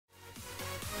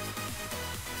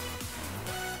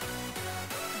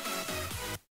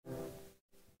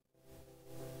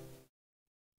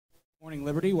Morning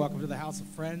Liberty. Welcome to the House of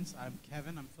Friends. I'm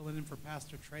Kevin. I'm filling in for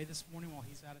Pastor Trey this morning while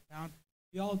he's out of town.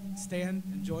 You all stand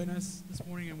and join us this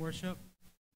morning in worship.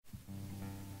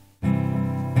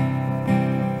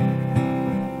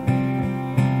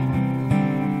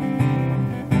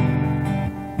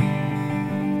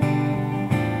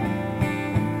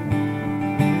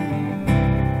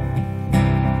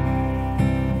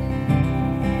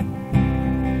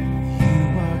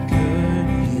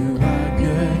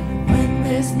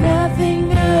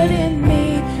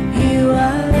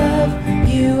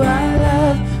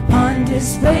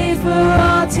 Display for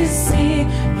all to see.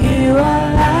 You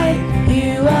are light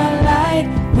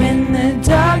when the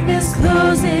darkness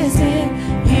closes in.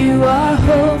 You are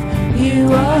hope,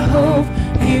 you are hope.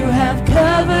 You have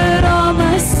covered all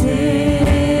my sin.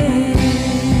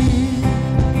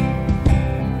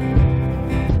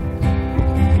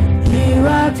 You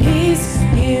are peace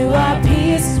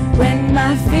when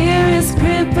my fear is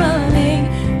crippling.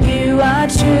 You are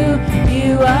true,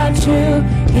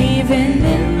 even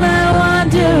in my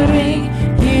wandering.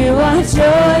 You are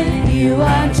joy,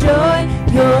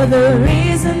 you're the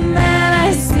reason that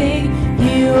I sing.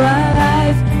 You are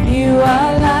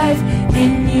life,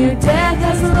 in you death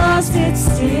has lost its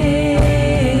sting.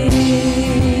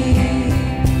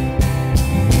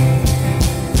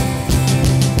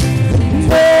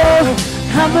 Oh,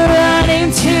 I'm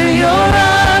running to your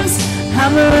arms,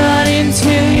 I'm running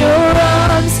to your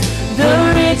arms.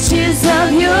 The riches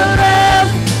of your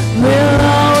love will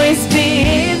always be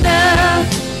enough.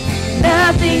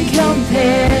 Nothing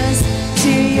compares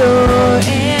to your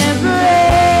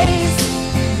embrace.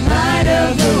 Light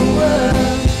of the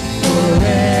world,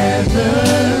 forever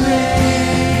reign.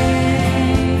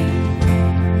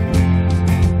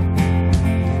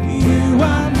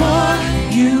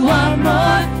 You are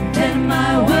more than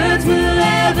my words will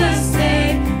ever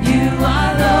say. You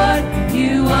are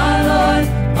Lord,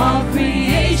 all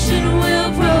creation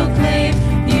will proclaim.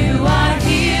 You are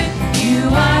here,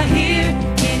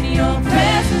 in your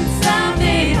presence I'm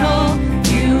made whole.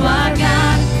 You are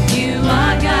God,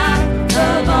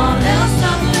 of all else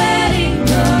I'm letting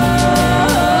go.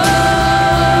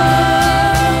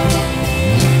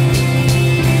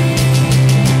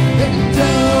 And oh,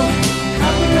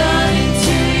 I'm running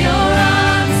to your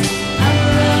arms, I'm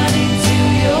running to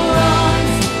your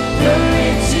arms. The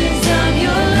riches of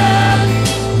your love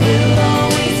will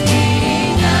always be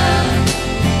enough.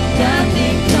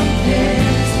 Nothing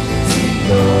compares to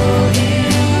your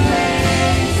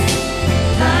embrace.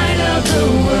 Light of the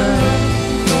world,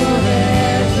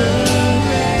 forever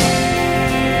reign.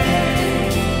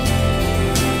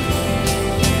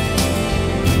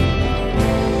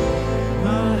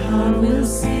 My heart will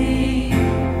sing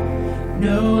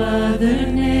no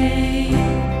other name.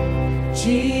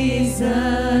 Jesus,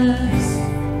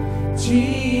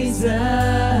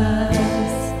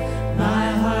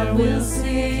 my heart will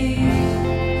sing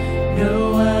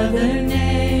no other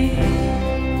name.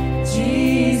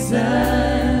 Jesus,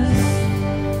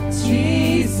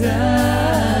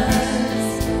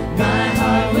 my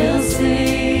heart will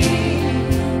sing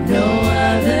no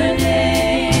other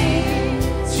name.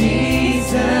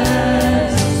 Jesus,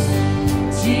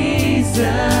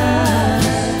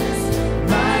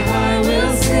 my heart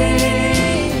will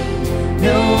sing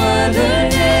no other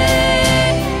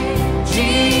name.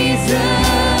 Jesus.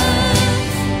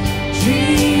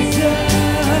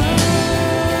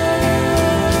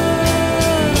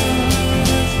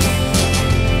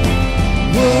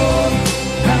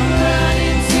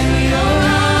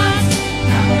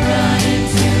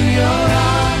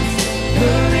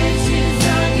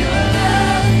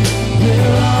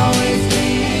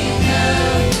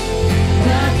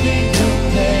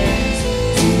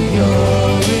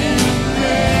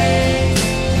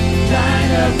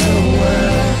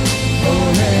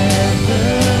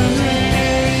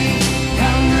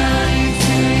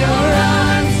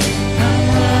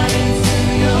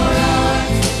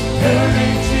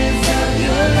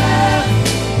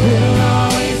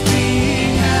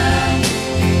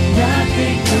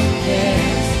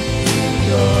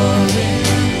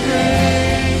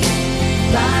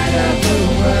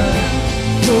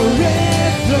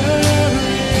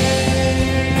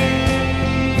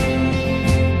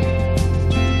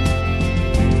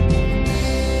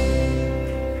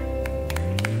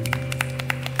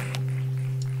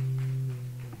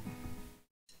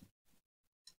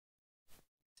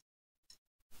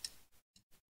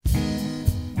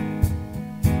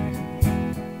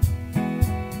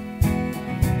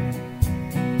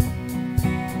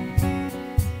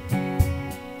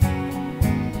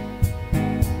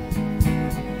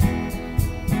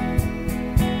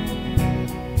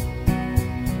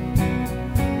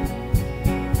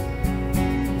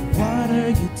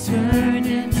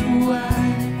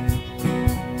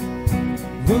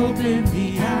 Open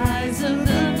the eyes of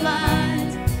the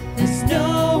blind. There's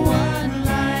no one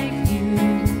like you.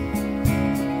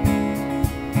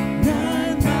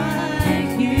 None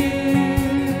like you.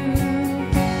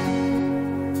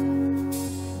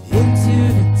 Into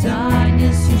the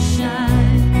darkness you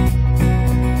shine.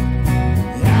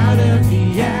 Out of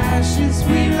the ashes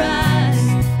we rise.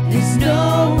 There's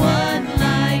no one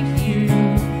like you.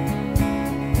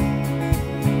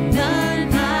 None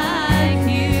like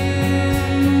you.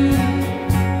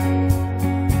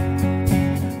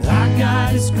 Our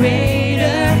God is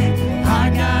greater. Our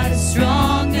God is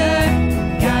stronger.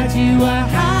 God, you are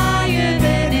higher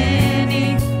than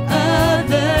any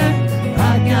other.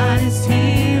 Our God is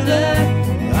healer.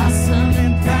 Awesome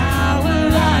in power.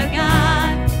 Our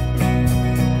God.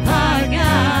 Our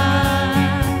God.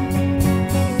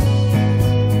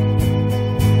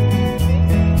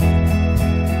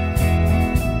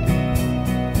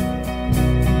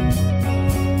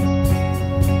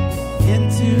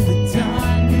 Into the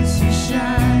darkness you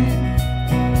shine.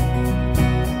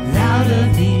 Out of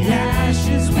the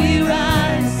ashes we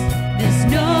rise. There's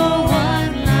no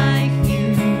one like you.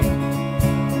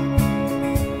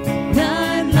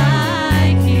 None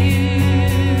like you.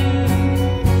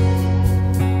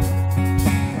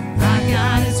 Our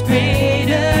God is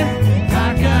greater.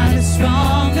 Our God is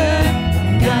stronger.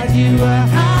 God, you are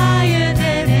higher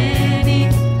than any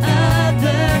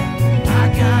other. Our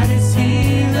God is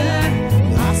healer.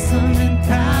 Awesome in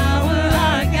power.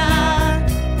 Our God.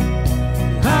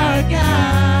 Our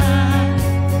God.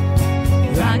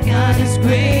 Our God is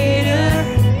greater.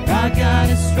 Our God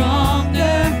is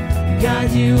stronger. God,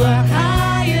 you are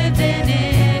higher than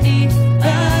any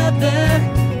other.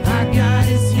 Our God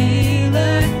is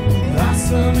healer.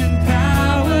 Awesome in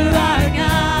power. Our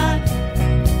God.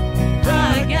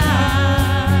 Our God.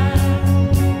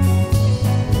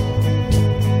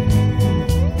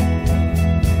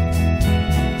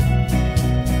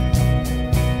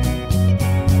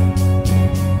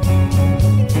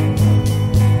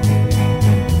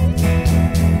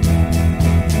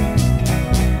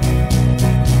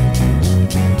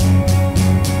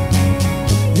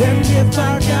 And if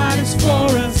our God is for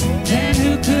us, then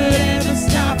who could ever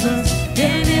stop us?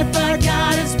 And if our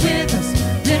God is with us,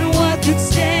 then what could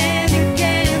stand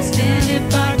against? And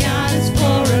if our God is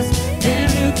for us, then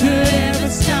who could ever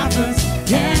stop us?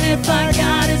 And if our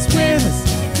God is with us,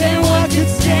 then what could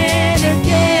stand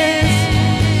against?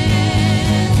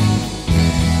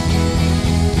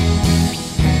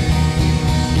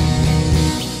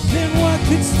 Then what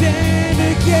could stand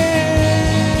against?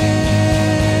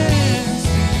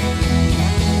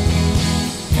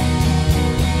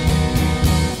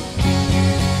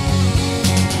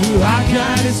 Our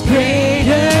God is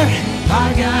greater,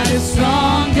 our God is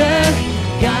stronger.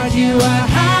 God, you are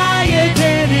higher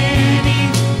than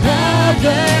any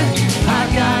other. Our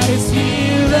God is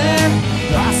healer,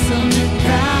 awesome in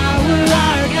power.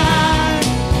 Our God,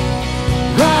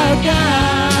 our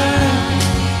God.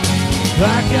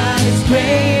 Our God is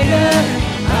greater,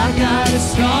 our God is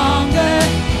stronger.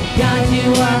 God,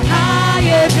 you are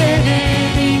higher than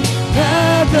any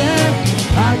other.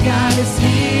 Our God is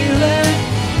healer.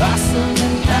 Awesome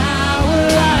in power,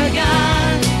 our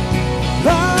God,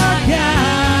 our God.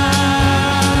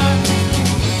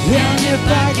 And if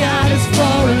our God is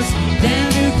for us, then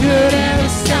who could ever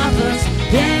stop us?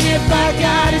 And if our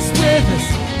God is with us,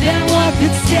 then what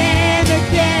could stand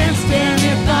against? And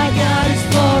if our God is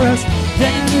for us,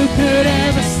 then who could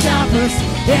ever stop us?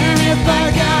 And if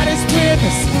our God is with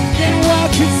us, then what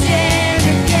could stand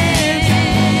against?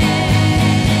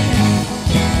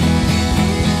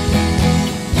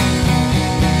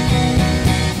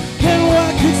 Then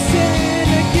what could stand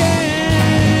against?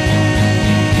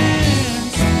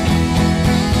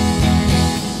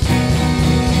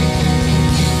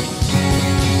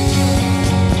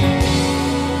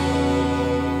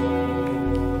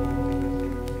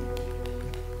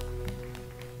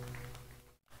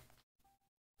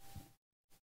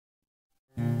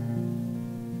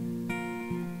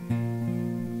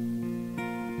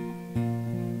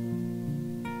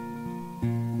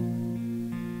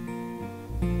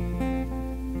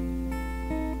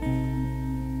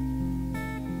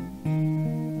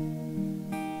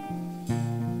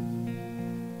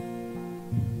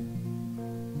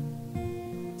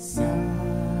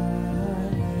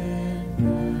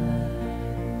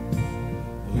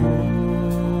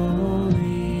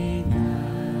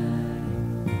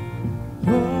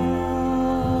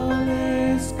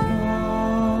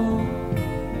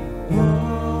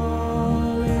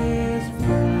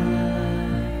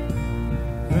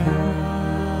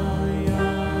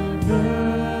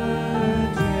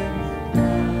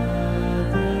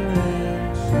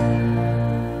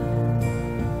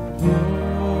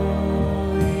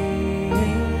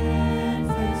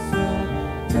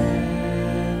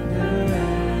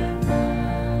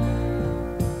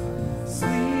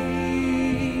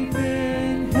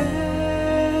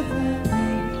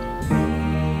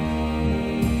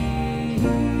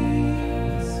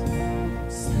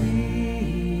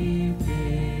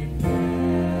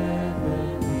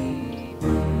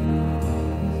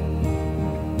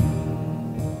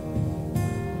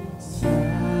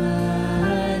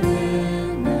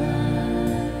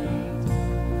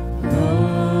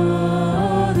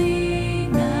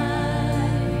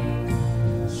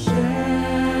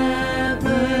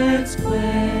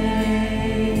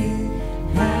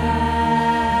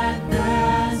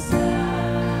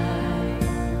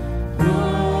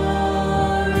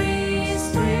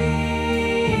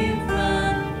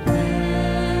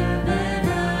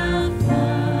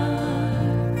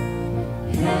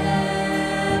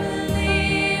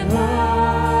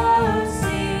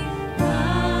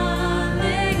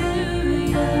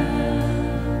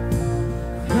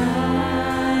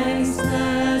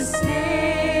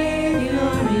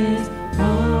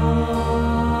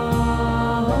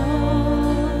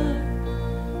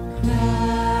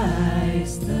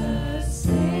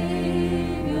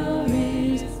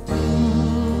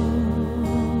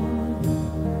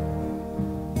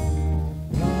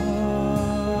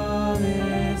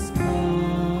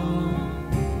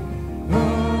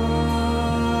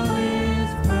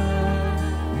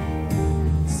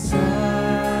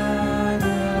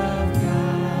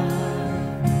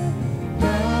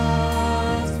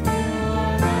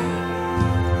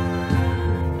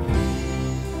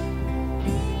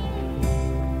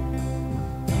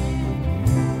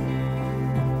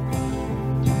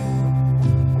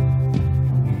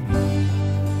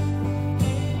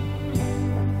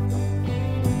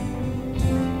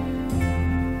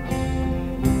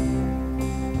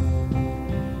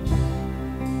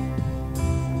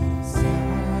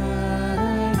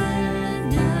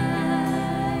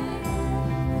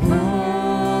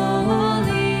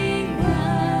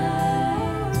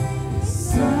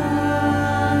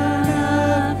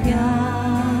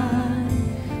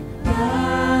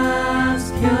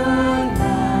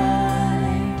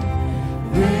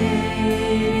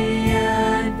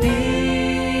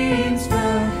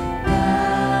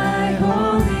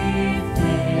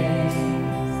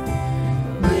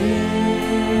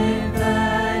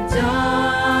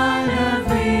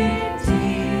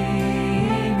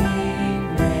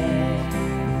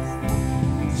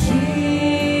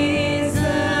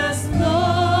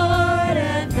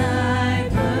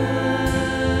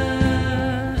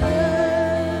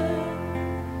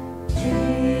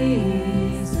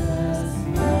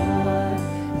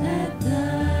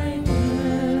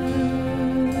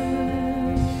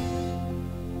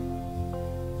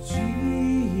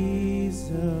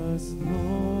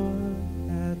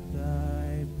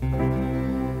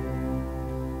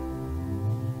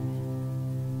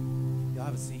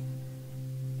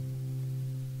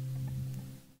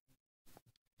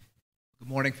 Good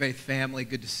morning, Faith family.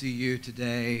 Good to see you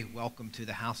today. Welcome to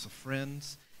the House of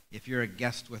Friends. If you're a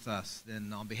guest with us,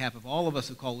 then on behalf of all of us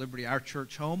who call Liberty our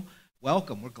church home,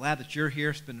 welcome. We're glad that you're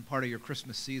here, spending part of your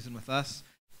Christmas season with us.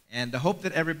 And I hope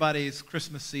that everybody's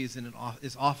Christmas season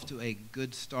is off to a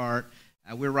good start.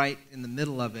 We're right in the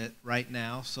middle of it right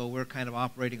now, so we're kind of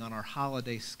operating on our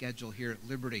holiday schedule here at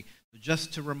Liberty. So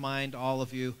just to remind all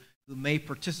of you who may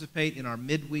participate in our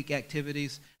midweek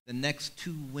activities, the next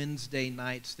 2 Wednesday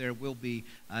nights there will be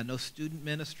no student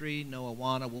ministry, no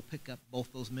Awana. We'll pick up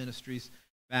both those ministries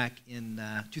back in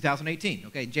 2018,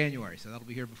 okay, in January, so that'll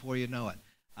be here before you know it.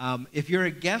 If you're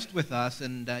a guest with us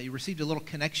and you received a little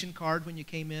connection card when you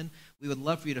came in, we would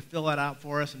love for you to fill that out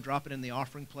for us and drop it in the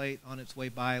offering plate on its way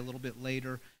by a little bit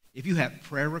later. If you have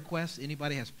prayer requests,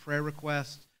 anybody has prayer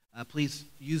requests, please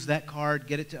use that card,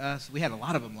 get it to us. We had a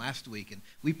lot of them last week, and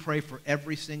we pray for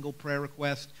every single prayer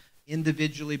request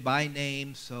individually by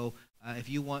name. So if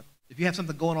you have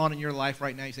something going on in your life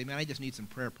right now, you say, man, I just need some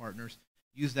prayer partners,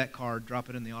 use that card, drop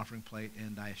it in the offering plate,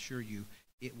 and I assure you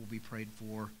it will be prayed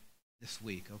for this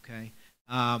week, okay?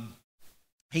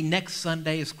 Hey, next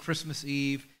Sunday is Christmas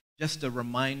Eve. Just a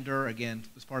reminder, again,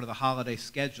 as part of the holiday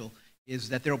schedule, is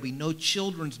that there will be no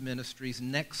children's ministries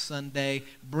next Sunday.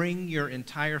 Bring your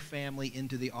entire family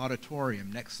into the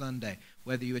auditorium next Sunday.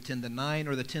 Whether you attend the 9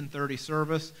 or the 10:30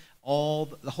 service,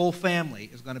 the whole family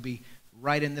is going to be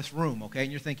right in this room, okay?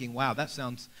 And you're thinking, wow, that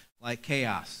sounds like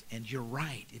chaos. And you're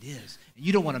right, it is. And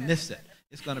you don't want to miss it.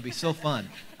 It's going to be so fun.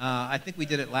 I think we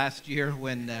did it last year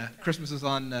when Christmas is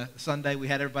on Sunday. We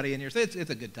had everybody in here. So it's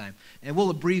a good time. And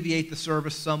we'll abbreviate the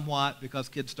service somewhat because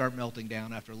kids start melting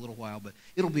down after a little while. But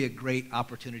it'll be a great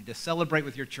opportunity to celebrate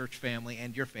with your church family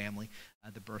and your family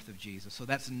the birth of Jesus. So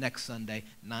that's next Sunday,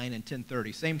 9 and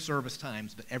 10:30. Same service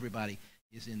times, but everybody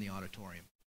is in the auditorium.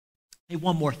 Hey,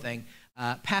 one more thing.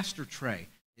 Pastor Trey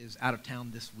is out of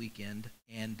town this weekend.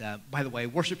 And by the way,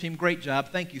 worship team, great job.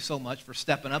 Thank you so much for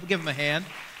stepping up. Give them a hand.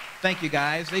 Thank you,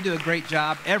 guys. They do a great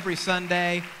job every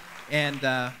Sunday. And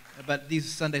but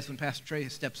these Sundays when Pastor Trey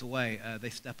steps away, they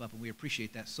step up, and we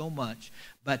appreciate that so much.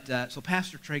 But so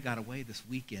Pastor Trey got away this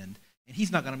weekend, and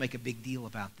he's not going to make a big deal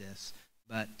about this,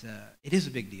 but it is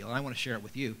a big deal, and I want to share it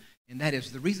with you. And that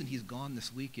is the reason he's gone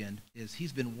this weekend is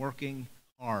he's been working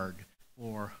hard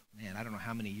for, man, I don't know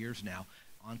how many years now,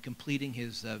 on completing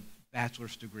his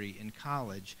bachelor's degree in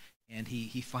college, and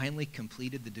he finally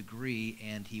completed the degree,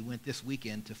 and he went this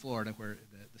weekend to Florida, where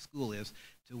the school is,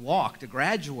 to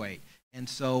graduate. And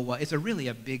so it's really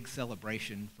a big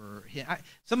celebration for him.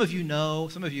 Some of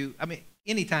you, I mean,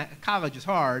 anytime, college is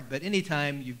hard, but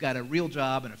anytime you've got a real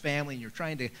job and a family and you're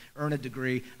trying to earn a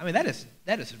degree, I mean, that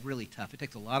is really tough. It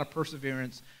takes a lot of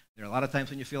perseverance. There are a lot of times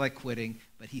when you feel like quitting,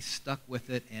 but he's stuck with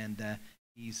it, and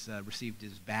he's received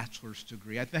his bachelor's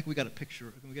degree. I think we got a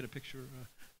picture. Can we get a picture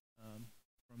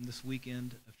from this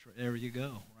weekend? There you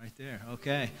go, right there.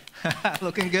 Okay,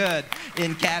 looking good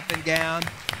in cap and gown.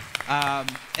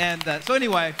 So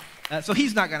anyway, so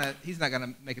he's not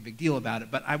gonna make a big deal about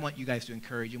it. But I want you guys to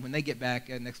encourage him when they get back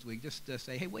next week. Just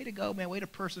say, hey, way to go, man! Way to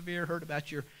persevere. Heard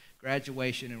about your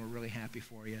graduation, and we're really happy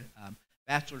for you.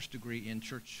 Bachelor's degree in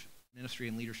church ministry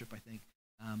and leadership, I think.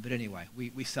 But anyway,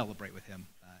 we celebrate with him,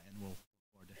 and we'll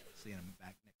seeing him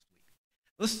back next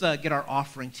week. Let's get our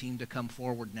offering team to come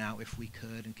forward now, if we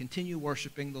could, and continue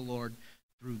worshiping the Lord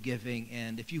through giving.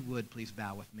 And if you would, please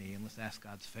bow with me, and let's ask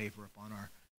God's favor upon our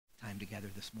time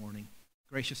together this morning.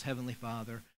 Gracious Heavenly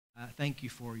Father, thank you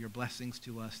for your blessings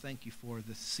to us. Thank you for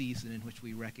the season in which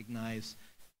we recognize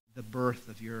the birth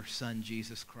of your Son,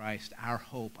 Jesus Christ, our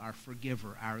hope, our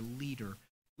forgiver, our leader.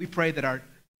 We pray that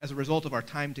as a result of our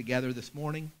time together this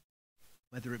morning,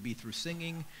 whether it be through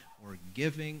singing or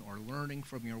giving or learning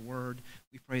from your word,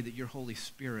 we pray that your Holy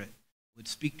Spirit would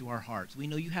speak to our hearts. We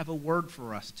know you have a word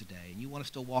for us today, and you want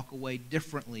us to walk away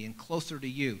differently and closer to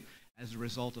you as a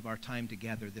result of our time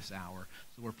together this hour.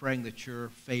 So we're praying that your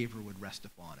favor would rest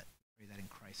upon it. Pray that in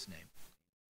Christ's name.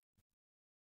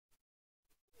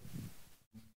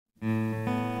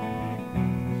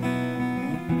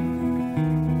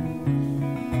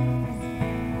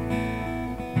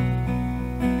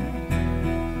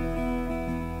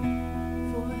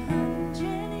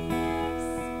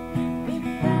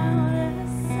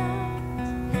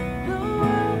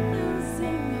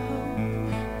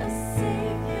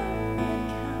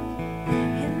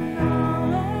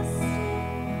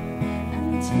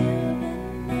 Till the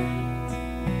night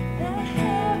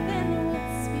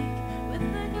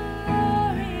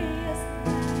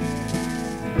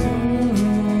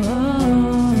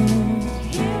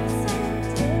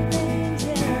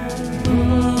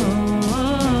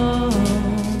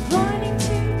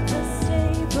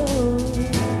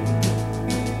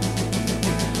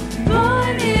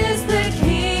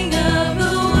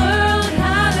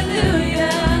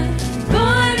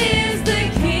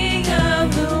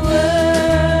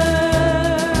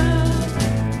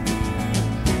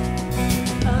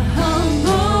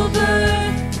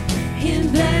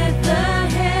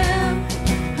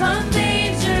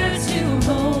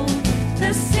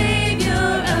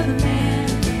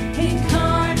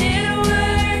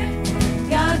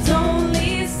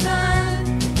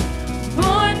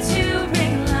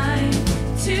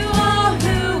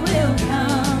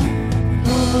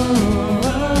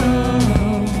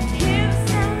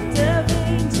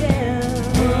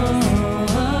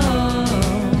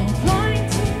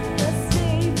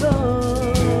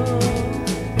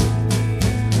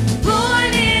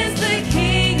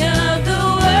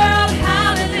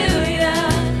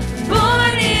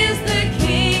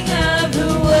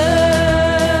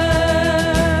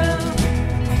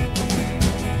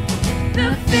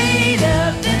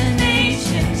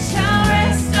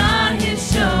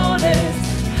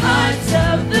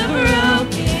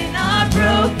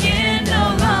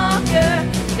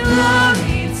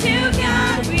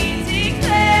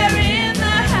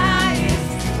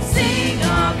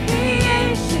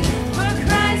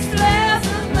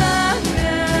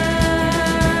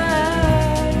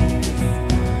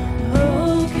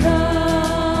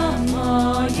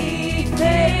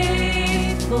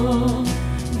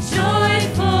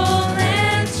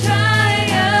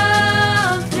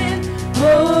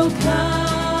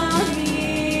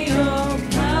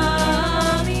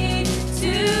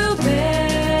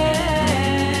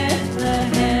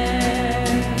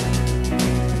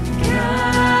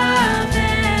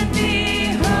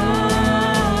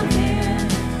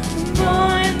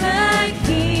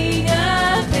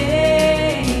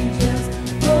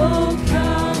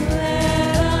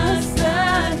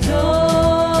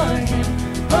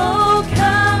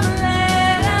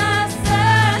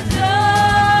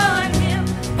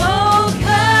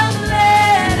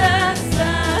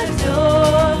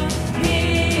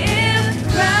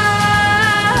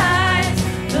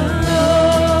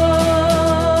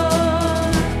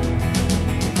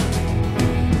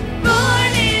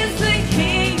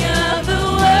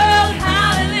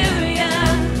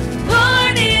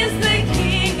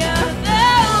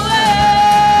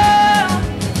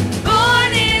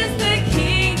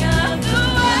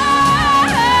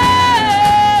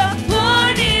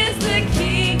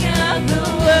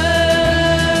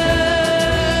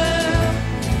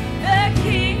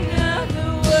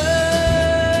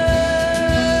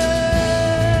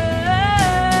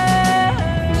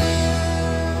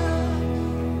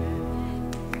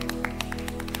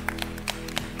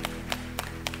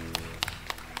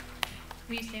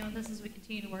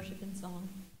worship and song.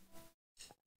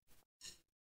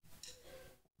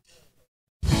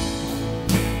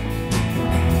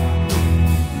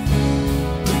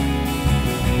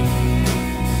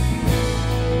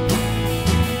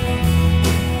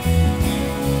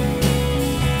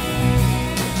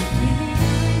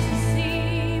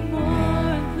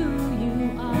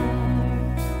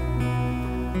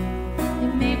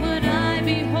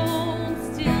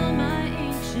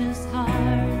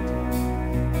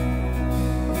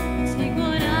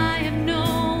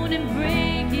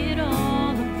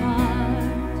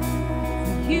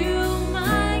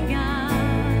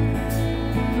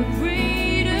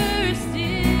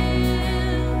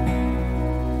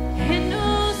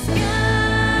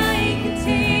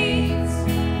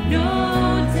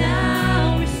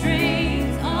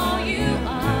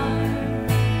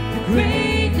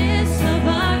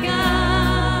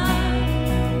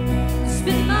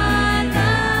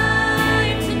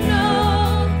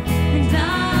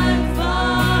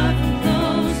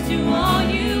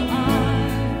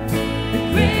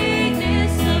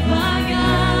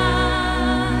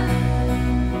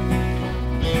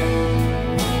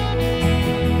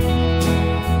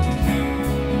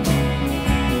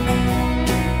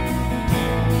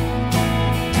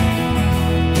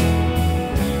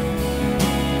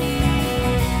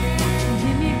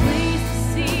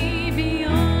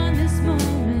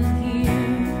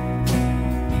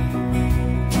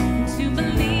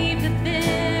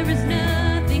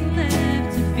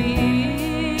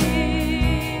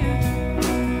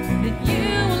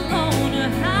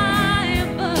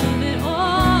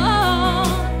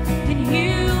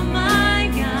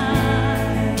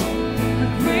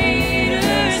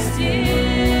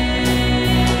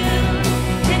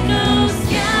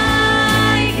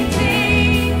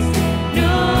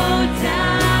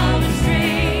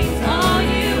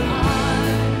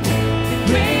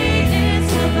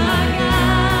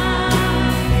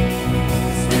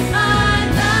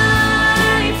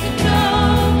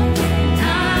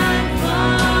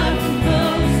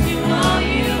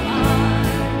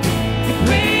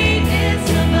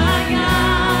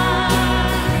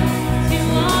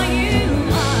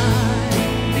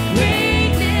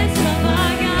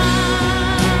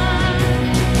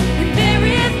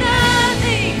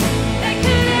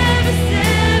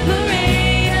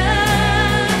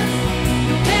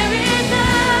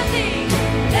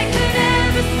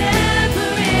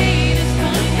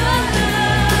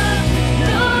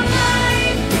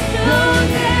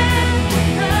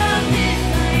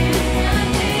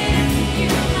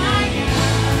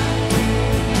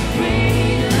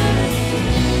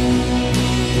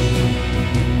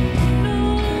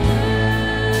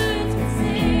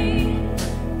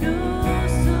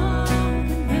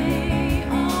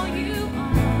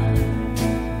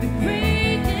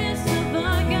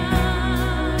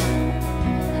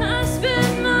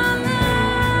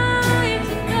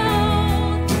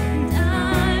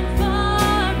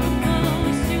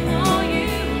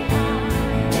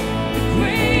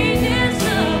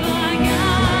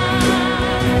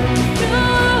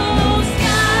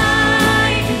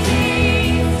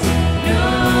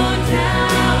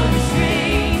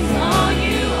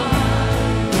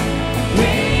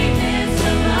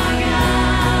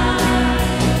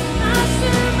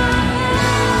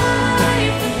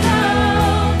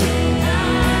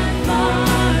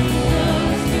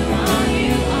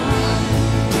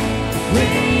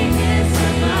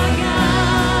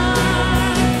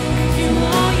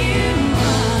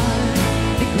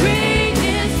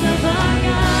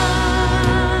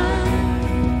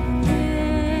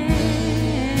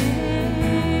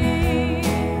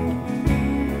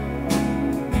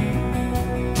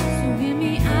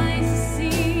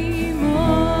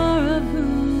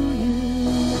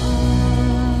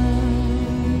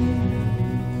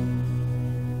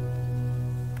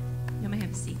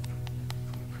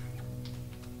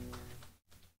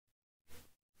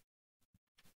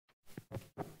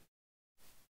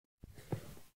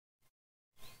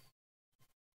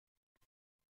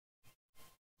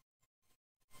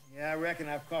 Yeah, I reckon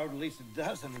I've carved at least a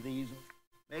dozen of these.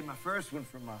 Made my first one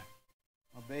for my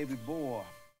baby boy.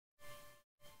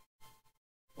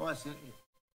 Boy,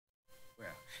 well,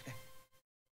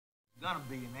 gonna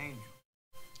be an angel.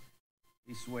 At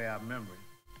least the way I remember it.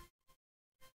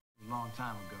 It was a long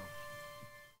time ago.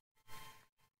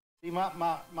 See,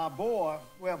 my boy,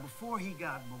 well, before he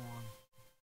got born,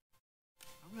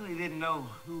 I really didn't know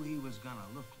who he was gonna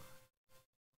look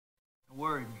like. It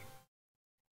worried me.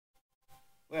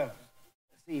 Well,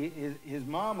 see, his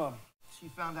mama, she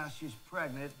found out she was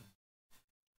pregnant.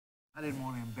 I didn't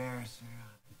want to embarrass her.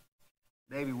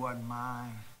 Baby wasn't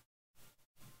mine.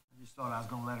 I just thought I was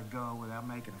going to let her go without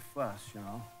making a fuss, you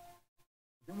know.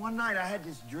 Then one night I had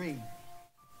this dream,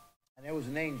 and there was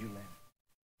an angel in it.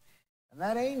 And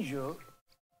that angel,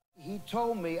 he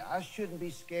told me I shouldn't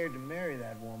be scared to marry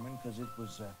that woman because it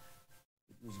was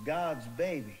God's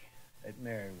baby that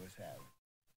Mary was having.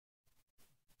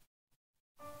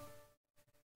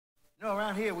 You know,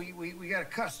 around here, we got a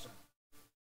custom.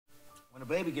 When a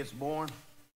baby gets born,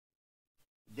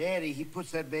 Daddy, he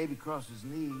puts that baby across his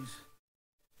knees.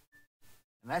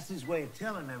 And that's his way of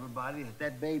telling everybody that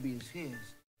that baby is his.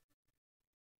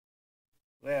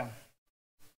 Well,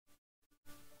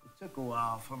 it took a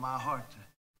while for my heart to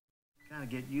kind of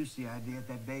get used to the idea that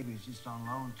that baby was just on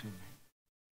loan to me.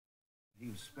 He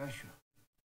was special.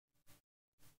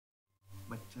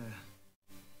 But,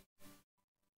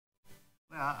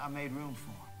 well, I made room for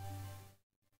him.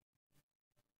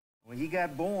 When he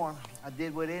got born, I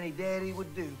did what any daddy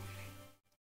would do.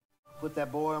 I put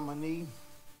that boy on my knee.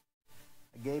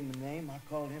 I gave him a name. I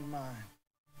called him mine.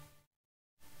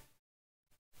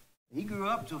 He grew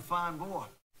up to a fine boy.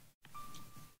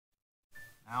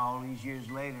 Now, all these years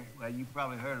later, well, you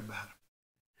probably heard about him.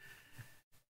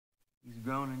 He's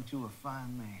grown into a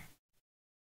fine man.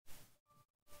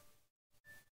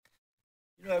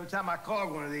 You know, every time I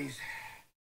called one of these,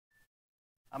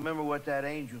 I remember what that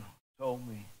angel told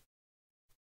me.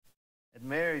 That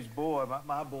Mary's boy,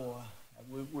 my boy,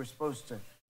 we're supposed to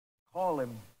call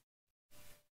him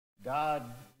God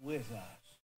with us.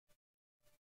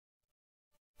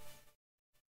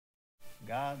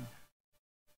 God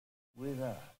with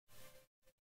us.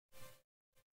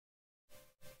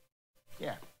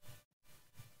 Yeah.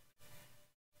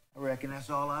 I reckon that's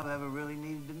all I've ever really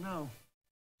needed to know.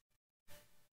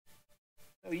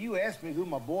 So you ask me who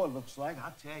my boy looks like,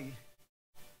 I'll tell you.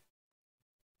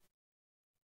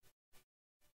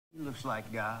 He looks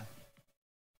like God.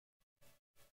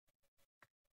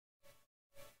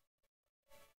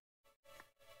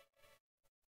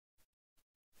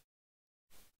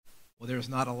 Well, there's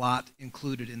not a lot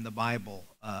included in the Bible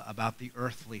about the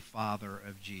earthly father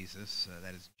of Jesus,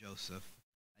 that is Joseph.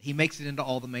 He makes it into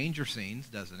all the manger scenes,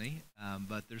 doesn't he?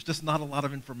 But there's just not a lot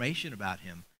of information about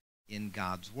him in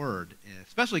God's Word,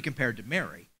 especially compared to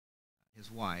Mary, his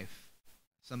wife.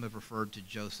 Some have referred to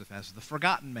Joseph as the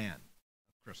forgotten man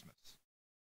of Christmas.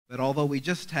 But although we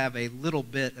just have a little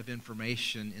bit of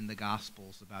information in the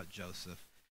Gospels about Joseph,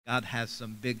 God has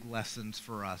some big lessons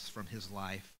for us from his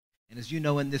life. And as you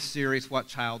know, in this series, What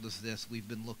Child Is This?, we've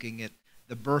been looking at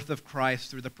the birth of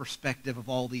Christ through the perspective of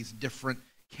all these different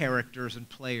characters and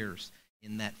players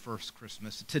in that first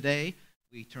Christmas. Today,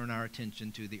 we turn our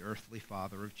attention to the earthly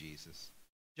father of Jesus,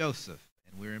 Joseph,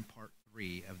 and we're in part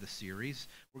 3 of the series.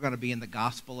 We're going to be in the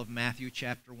Gospel of Matthew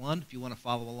chapter 1. If you want to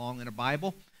follow along in a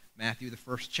Bible, Matthew, the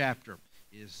first chapter,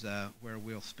 is where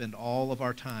we'll spend all of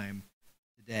our time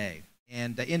today.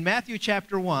 And in Matthew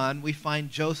chapter 1, we find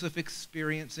Joseph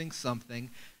experiencing something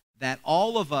that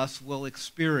all of us will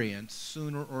experience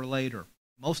sooner or later.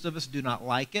 Most of us do not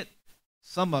like it.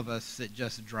 Some of us, it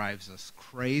just drives us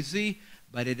crazy,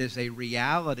 but it is a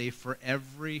reality for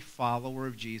every follower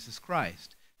of Jesus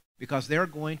Christ. Because there are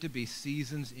going to be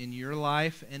seasons in your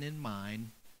life and in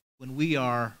mine when we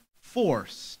are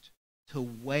forced to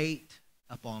wait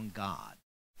upon God.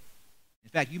 In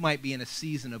fact, you might be in a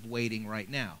season of waiting right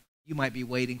now. You might be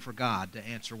waiting for God to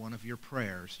answer one of your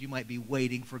prayers. You might be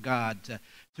waiting for God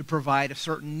to provide a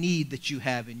certain need that you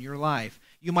have in your life.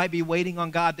 You might be waiting on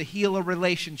God to heal a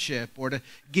relationship or to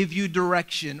give you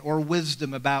direction or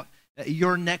wisdom about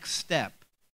your next step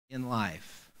in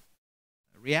life.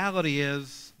 The reality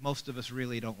is, most of us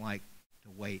really don't like to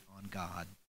wait on God.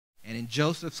 And in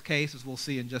Joseph's case, as we'll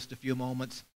see in just a few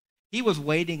moments, he was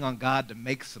waiting on God to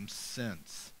make some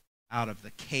sense out of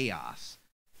the chaos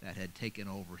that had taken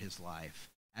over his life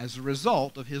as a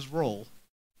result of his role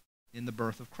in the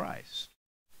birth of Christ.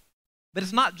 But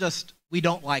it's not just we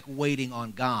don't like waiting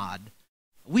on God.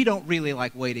 We don't really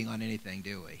like waiting on anything,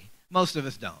 do we? Most of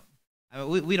us don't. I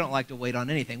mean, we don't like to wait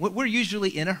on anything. We're usually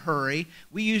in a hurry.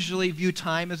 We usually view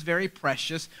time as very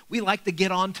precious. We like to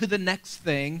get on to the next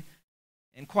thing.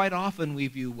 And quite often we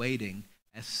view waiting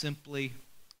as simply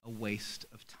a waste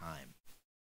of time.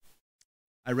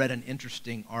 I read an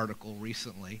interesting article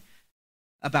recently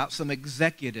about some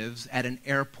executives at an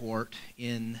airport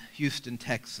in Houston,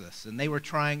 Texas, and they were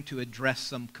trying to address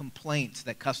some complaints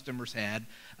that customers had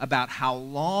about how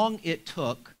long it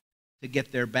took to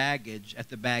get their baggage at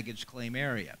the baggage claim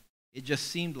area. It just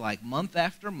seemed like month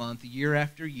after month, year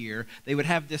after year, they would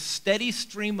have this steady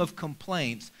stream of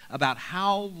complaints about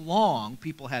how long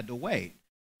people had to wait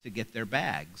to get their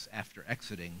bags after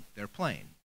exiting their plane.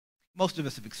 Most of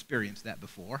us have experienced that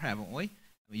before, haven't we?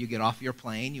 When you get off your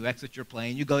plane, you exit your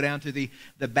plane, you go down to the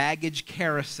baggage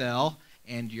carousel,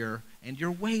 and you're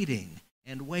waiting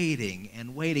and waiting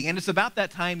and waiting. And it's about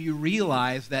that time you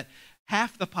realize that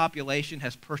half the population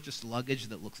has purchased luggage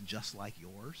that looks just like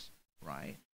yours,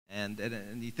 right? And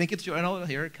you think it's your, oh,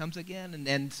 here it comes again.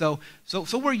 And so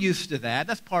we're used to that.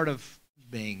 That's part of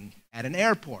being at an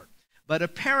airport. But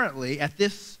apparently, at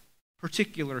this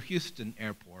particular Houston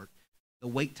airport, the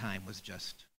wait time was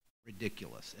just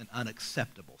ridiculous and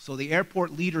unacceptable. So the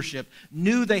airport leadership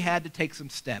knew they had to take some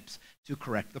steps to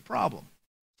correct the problem.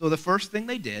 So the first thing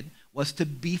they did was to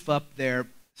beef up their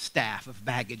staff of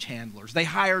baggage handlers. They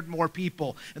hired more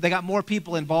people, and they got more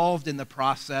people involved in the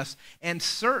process, and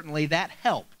certainly that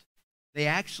helped. They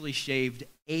actually shaved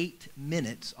 8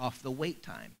 minutes off the wait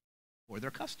time for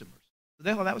their customers. So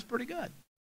they thought that was pretty good.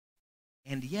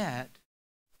 And yet,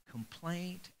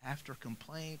 complaint after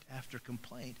complaint after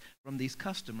complaint from these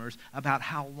customers about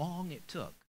how long it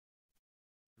took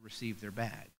to receive their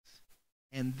bags.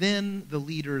 And then the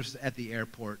leaders at the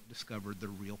airport discovered the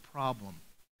real problem.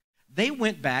 They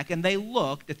went back and they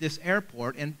looked at this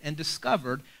airport and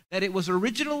discovered that it was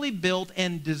originally built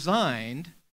and designed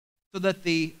so that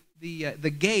the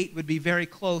gate would be very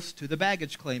close to the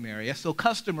baggage claim area, so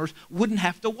customers wouldn't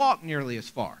have to walk nearly as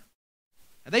far.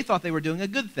 And they thought they were doing a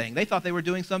good thing. They thought they were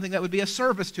doing something that would be a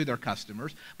service to their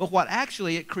customers. But what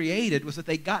actually it created was that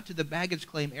they got to the baggage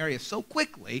claim area so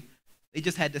quickly, they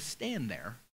just had to stand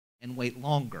there and wait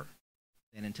longer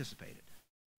than anticipated.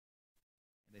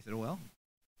 And they said, well,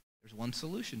 there's one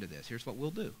solution to this. Here's what we'll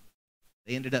do.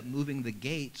 They ended up moving the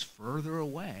gates further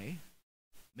away,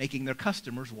 making their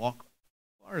customers walk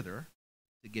farther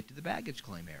to get to the baggage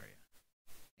claim area.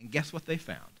 And guess what they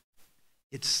found?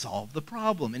 It solved the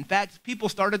problem. In fact, people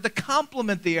started to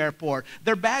compliment the airport.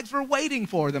 Their bags were waiting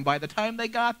for them by the time they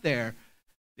got there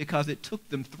because it took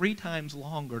them 3 times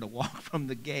longer to walk from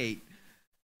the gate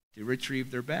to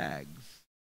retrieve their bags.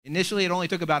 Initially, it only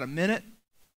took about a minute.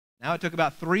 Now it took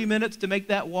about 3 minutes to make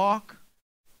that walk.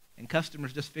 And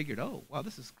customers just figured, oh, wow,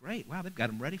 this is great. Wow, they've got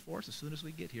them ready for us as soon as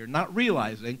we get here, not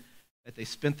realizing that they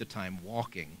spent the time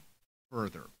walking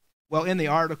further. Well, in the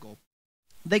article,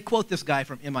 they quote this guy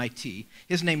from MIT.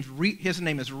 His name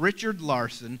is Richard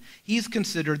Larson. He's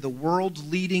considered the world's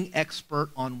leading expert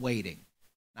on waiting.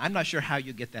 Now, I'm not sure how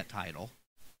you get that title.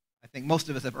 I think most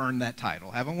of us have earned that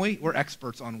title, haven't we? We're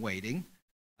experts on waiting.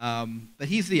 But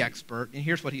he's the expert, and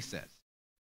here's what he says.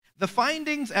 The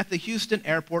findings at the Houston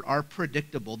airport are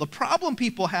predictable. The problem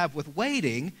people have with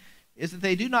waiting is that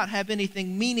they do not have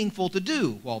anything meaningful to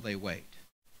do while they wait.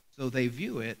 So they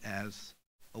view it as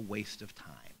a waste of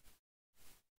time.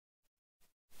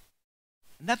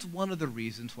 And that's one of the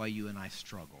reasons why you and I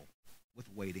struggle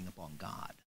with waiting upon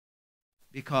God.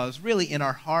 Because really, in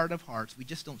our heart of hearts, we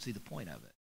just don't see the point of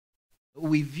it.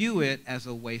 We view it as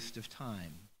a waste of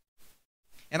time.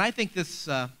 And I think this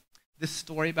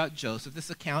story about Joseph, this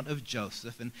account of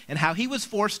Joseph and how he was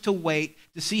forced to wait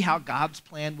to see how God's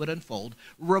plan would unfold,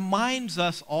 reminds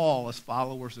us all as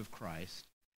followers of Christ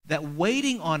that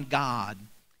waiting on God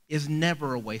is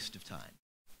never a waste of time.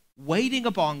 Waiting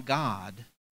upon God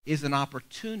is an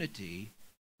opportunity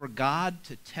for God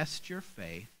to test your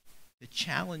faith, to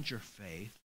challenge your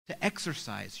faith, to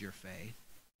exercise your faith,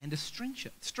 and to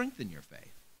strengthen your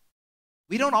faith.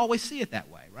 We don't always see it that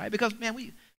way, right? Because, man,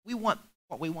 we want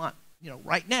what we want,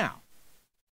 right now.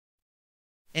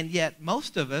 And yet,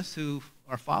 most of us who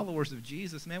are followers of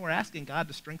Jesus, man, we're asking God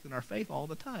to strengthen our faith all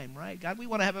the time, right? God, we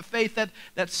want to have a faith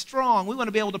that's strong. We want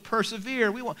to be able to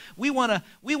persevere. We want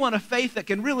a faith that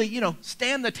can really,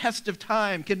 stand the test of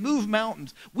time, can move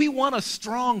mountains. We want a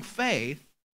strong faith,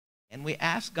 and we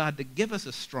ask God to give us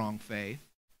a strong faith,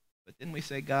 but then we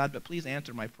say, God, but please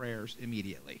answer my prayers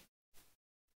immediately.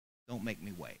 Don't make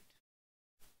me wait.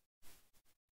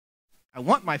 I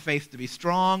want my faith to be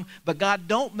strong, but God,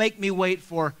 don't make me wait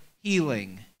for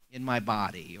healing in my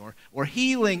body or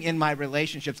healing in my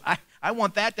relationships. I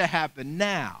want that to happen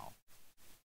now.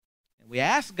 And we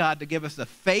ask God to give us a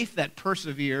faith that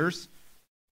perseveres,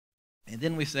 and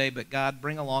then we say, but God,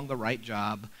 bring along the right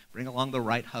job, bring along the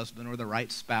right husband or the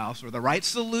right spouse or the right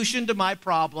solution to my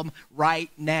problem right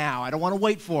now. I don't want to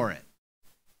wait for it.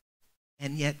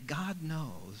 And yet God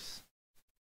knows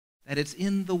that it's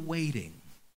in the waiting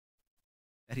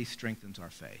that he strengthens our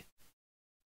faith.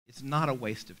 It's not a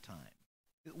waste of time.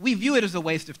 We view it as a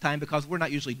waste of time because we're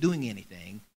not usually doing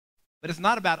anything, but it's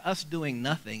not about us doing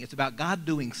nothing. It's about God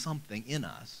doing something in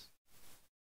us.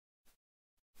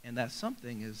 And that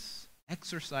something is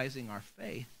exercising our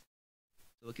faith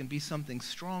so it can be something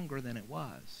stronger than it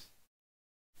was.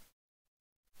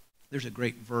 There's a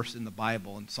great verse in the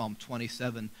Bible in Psalm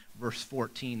 27, verse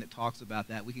 14, that talks about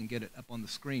that. We can get it up on the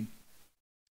screen.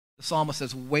 The psalmist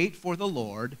says, wait for the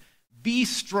Lord, be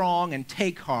strong and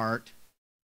take heart,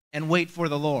 and wait for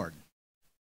the Lord.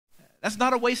 That's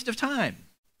not a waste of time.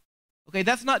 Okay,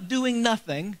 that's not doing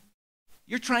nothing.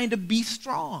 You're trying to be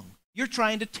strong. You're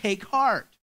trying to take heart,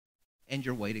 and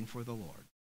you're waiting for the Lord.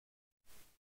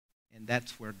 And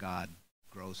that's where God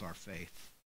grows our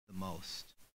faith the most.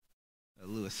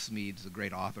 Lewis Smedes, a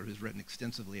great author who's written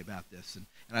extensively about this, and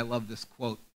I love this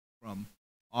quote from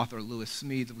author Lewis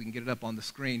Smedes, if we can get it up on the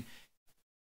screen.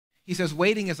 He says,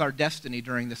 waiting is our destiny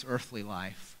during this earthly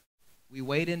life. We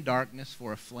wait in darkness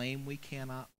for a flame we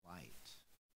cannot light.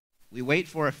 We wait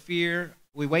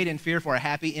in fear for a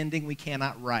happy ending we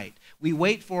cannot write. We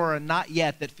wait for a not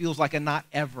yet that feels like a not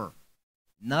ever.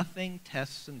 Nothing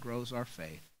tests and grows our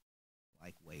faith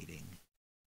like waiting.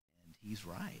 And he's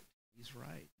right. He's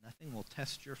right. Nothing will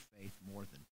test your faith more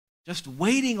than just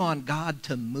waiting on God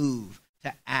to move,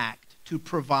 to act, to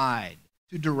provide,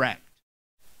 to direct.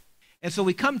 And so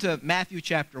we come to Matthew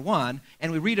chapter 1,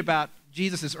 and we read about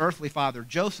Jesus' earthly father,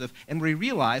 Joseph, and we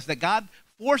realize that God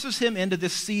forces him into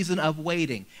this season of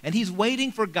waiting. And he's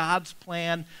waiting for God's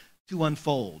plan to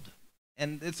unfold.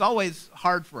 And it's always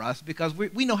hard for us because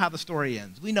we know how the story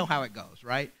ends. We know how it goes,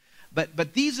 right?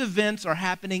 But these events are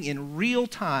happening in real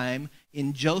time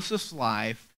in Joseph's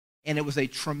life, and it was a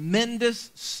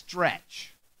tremendous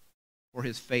stretch for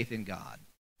his faith in God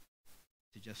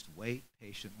to just wait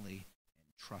patiently and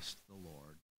trust the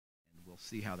Lord. And we'll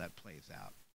see how that plays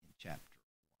out in chapter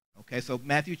 1. Okay, so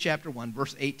Matthew chapter 1,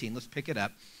 verse 18, let's pick it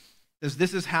up. It says,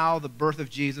 this is how the birth of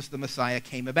Jesus the Messiah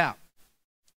came about.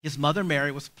 His mother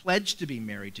Mary was pledged to be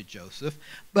married to Joseph,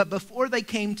 but before they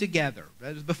came together,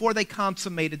 that is, before they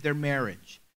consummated their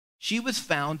marriage, she was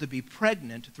found to be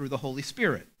pregnant through the Holy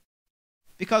Spirit.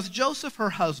 Because Joseph, her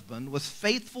husband, was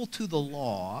faithful to the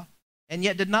law and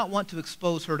yet did not want to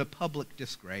expose her to public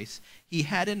disgrace, he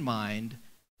had in mind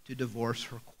to divorce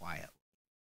her quietly.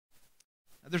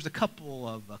 Now, there's a couple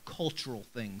of cultural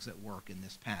things at work in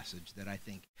this passage that I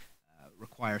think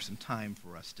require some time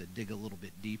for us to dig a little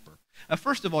bit deeper.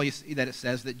 First of all, you see that it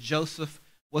says that Joseph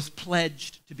was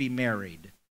pledged to be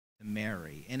married to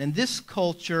Mary. And in this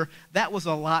culture, that was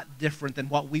a lot different than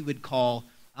what we would call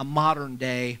a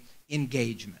modern-day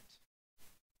engagement.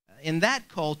 In that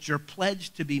culture,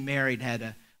 pledged to be married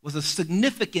was a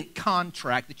significant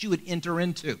contract that you would enter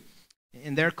into.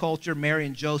 In their culture, Mary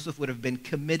and Joseph would have been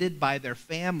committed by their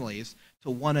families to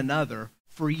one another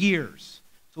for years.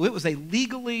 So it was a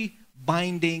legally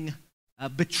binding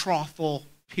betrothal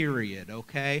period,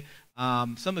 okay?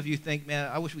 Some of you think, man,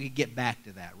 I wish we could get back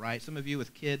to that, right? Some of you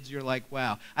with kids, you're like,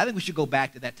 wow, I think we should go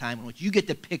back to that time in which you get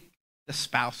to pick the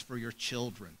spouse for your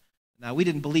children. Now, we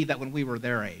didn't believe that when we were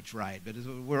their age, right? But as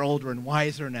we're older and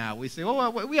wiser now, we say, oh,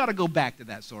 well, we ought to go back to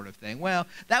that sort of thing. Well,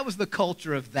 that was the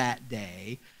culture of that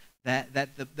day, that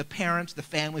the parents, the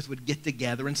families would get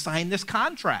together and sign this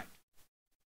contract.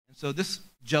 And so this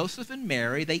Joseph and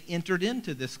Mary, they entered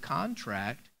into this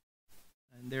contract,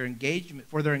 and their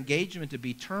engagement to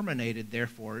be terminated,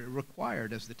 therefore, it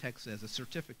required, as the text says, a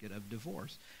certificate of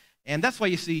divorce. And that's why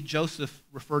you see Joseph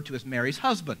referred to as Mary's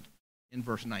husband in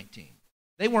verse 19.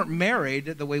 They weren't married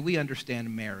the way we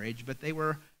understand marriage, but they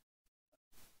were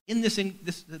in this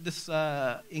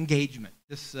engagement,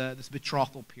 this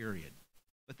betrothal period.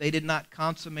 But they did not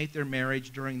consummate their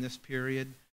marriage during this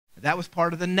period. That was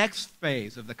part of the next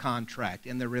phase of the contract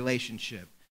and the relationship.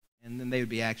 And then they would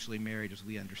be actually married as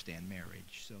we understand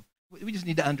marriage. So we just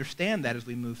need to understand that as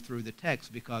we move through the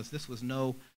text, because this was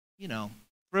no,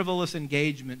 frivolous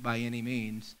engagement by any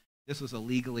means. This was a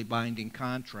legally binding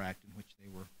contract in which they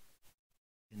were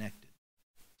connected.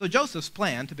 So Joseph's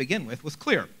plan, to begin with, was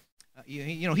clear.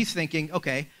 He's thinking,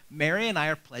 okay, Mary and I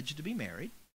are pledged to be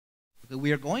married.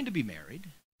 We are going to be married.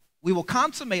 We will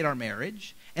consummate our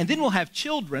marriage, and then we'll have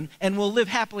children, and we'll live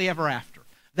happily ever after.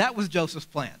 That was Joseph's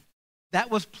plan. That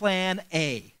was plan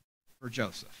A for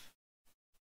Joseph.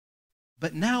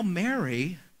 But now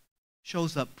Mary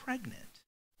shows up pregnant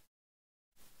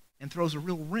and throws a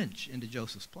real wrench into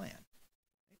Joseph's plan.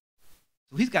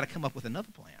 So he's got to come up with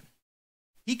another plan.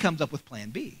 He comes up with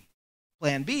plan B.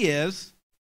 Plan B is,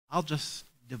 I'll just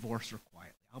divorce her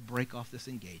quietly. I'll break off this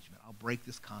engagement. I'll break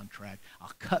this contract.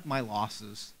 I'll cut my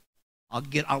losses.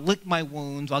 I'll lick my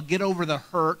wounds. I'll get over the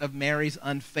hurt of Mary's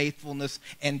unfaithfulness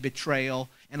and betrayal,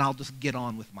 and I'll just get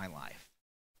on with my life.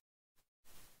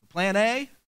 Plan A,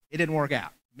 it didn't work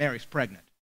out. Mary's pregnant.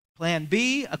 Plan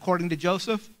B, according to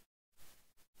Joseph,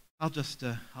 I'll just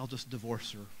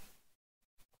divorce her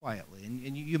quietly.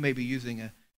 And you may be using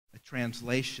a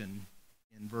translation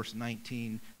in verse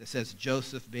 19 that says,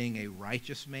 Joseph, being a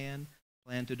righteous man,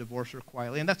 planned to divorce her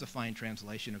quietly. And that's a fine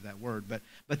translation of that word. But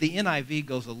the NIV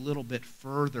goes a little bit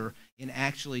further in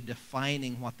actually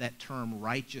defining what that term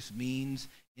righteous means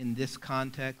in this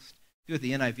context. See what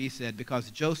the NIV said,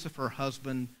 because Joseph, her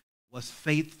husband, was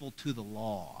faithful to the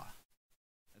law.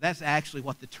 That's actually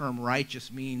what the term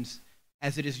righteous means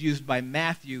as it is used by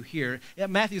Matthew here.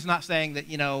 Matthew's not saying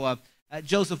that,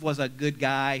 Joseph was a good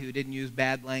guy who didn't use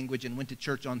bad language and went to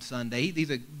church on Sunday.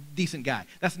 He's a decent guy.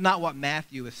 That's not what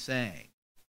Matthew is saying.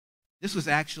 This was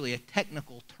actually a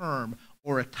technical term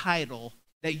or a title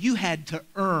that you had to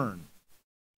earn.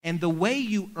 And the way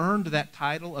you earned that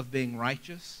title of being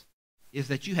righteous is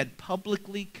that you had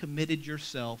publicly committed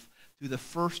yourself to the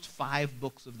first 5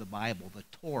 books of the Bible, the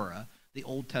Torah, the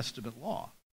Old Testament law.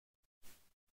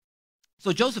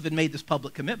 So Joseph had made this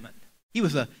public commitment.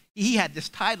 He had this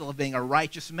title of being a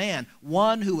righteous man,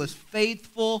 one who was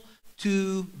faithful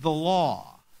to the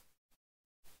law.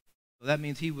 So that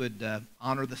means he would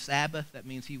honor the Sabbath. That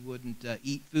means he wouldn't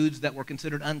eat foods that were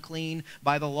considered unclean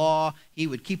by the law. He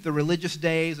would keep the religious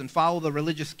days and follow the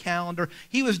religious calendar.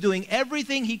 He was doing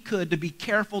everything he could to be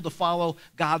careful to follow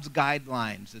God's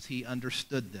guidelines as he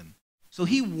understood them. So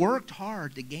he worked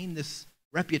hard to gain this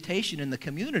reputation in the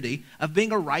community of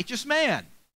being a righteous man.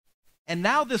 And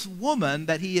now this woman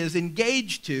that he is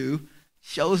engaged to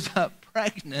shows up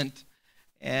pregnant,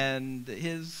 and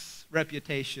his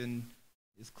reputation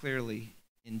is clearly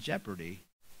in jeopardy.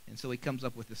 And so he comes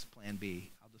up with this plan B.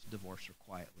 I'll just divorce her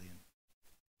quietly and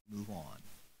move on.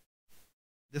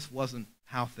 This wasn't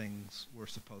how things were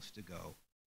supposed to go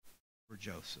for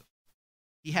Joseph.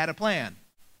 He had a plan.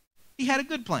 He had a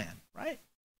good plan, right?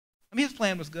 I mean, his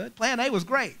plan was good. Plan A was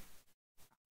great.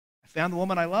 I found the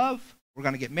woman I love. We're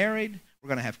going to get married. We're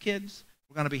going to have kids.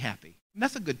 We're going to be happy. And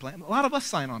that's a good plan. A lot of us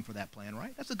sign on for that plan,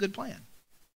 right? That's a good plan.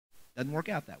 Doesn't work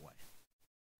out that way.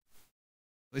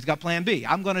 So he's got plan B.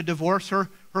 I'm going to divorce her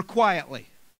quietly.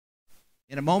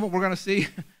 In a moment, we're going to see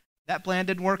that plan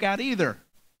didn't work out either.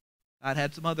 God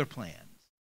had some other plans.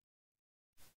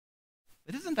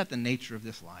 But isn't that the nature of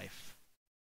this life?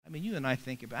 I mean, you and I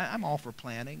think about, I'm all for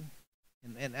planning.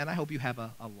 And I hope you have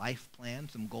a life plan,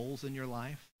 some goals in your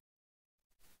life.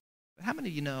 But how many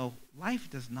of you know life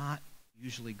does not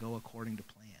usually go according to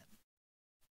plan?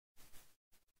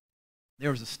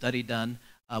 There was a study done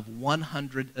of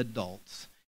 100 adults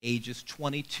ages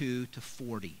 22 to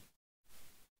 40.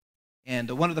 And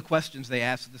one of the questions they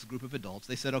asked this group of adults,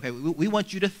 they said, okay, we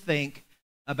want you to think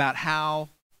about how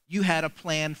you had a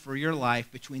plan for your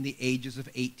life between the ages of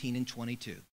 18 and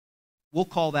 22. We'll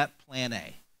call that plan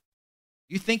A.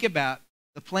 You think about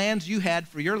the plans you had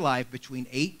for your life between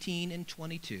 18 and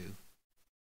 22.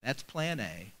 That's plan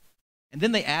A. And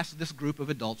then they asked this group of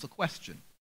adults a question.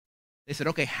 They said,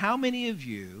 okay, how many of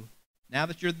you, now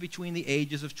that you're between the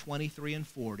ages of 23 and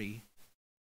 40,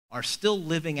 are still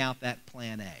living out that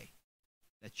plan A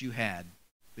that you had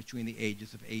between the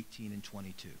ages of 18 and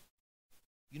 22?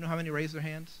 You know how many raised their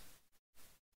hands?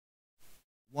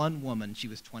 One woman, she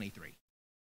was 23.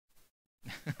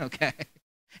 Okay?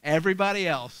 Everybody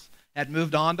else had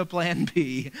moved on to plan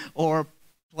B or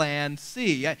plan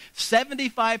C.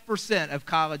 75% of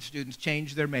college students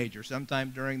change their major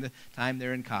sometime during the time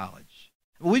they're in college.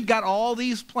 We've got all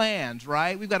these plans,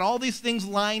 right? We've got all these things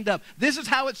lined up. This is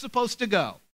how it's supposed to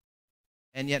go.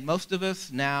 And yet most of us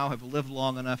now have lived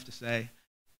long enough to say,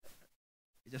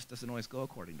 it just doesn't always go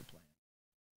according to plan.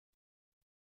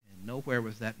 And nowhere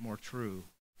was that more true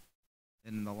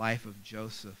than in the life of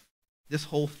Joseph. This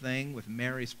whole thing with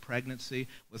Mary's pregnancy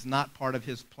was not part of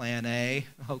his plan A,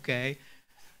 okay?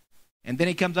 And then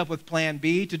he comes up with plan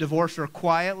B, to divorce her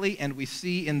quietly, and we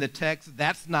see in the text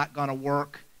that's not going to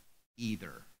work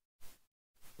either.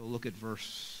 So look at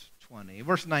verse 20.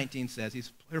 Verse 19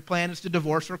 says her plan is to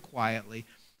divorce her quietly.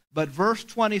 But verse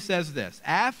 20 says this,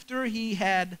 after he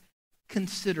had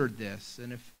considered this,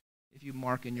 and if you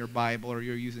mark in your Bible or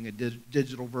you're using a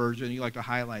digital version, you like to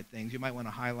highlight things, you might want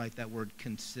to highlight that word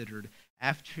considered.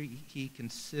 After he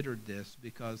considered this,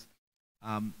 because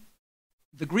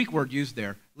the Greek word used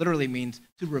there literally means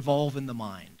to revolve in the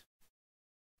mind.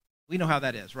 We know how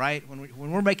that is, right?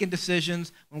 When we're making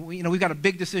decisions, when we've got a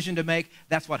big decision to make,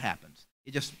 that's what happens.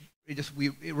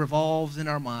 It revolves in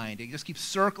our mind. It just keeps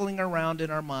circling around in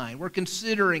our mind. We're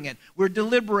considering it. We're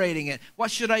deliberating it.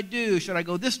 What should I do? Should I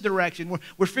go this direction?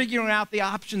 We're figuring out the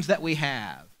options that we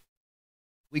have.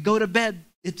 We go to bed,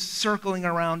 it's circling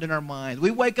around in our minds.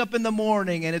 We wake up in the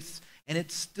morning, and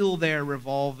it's still there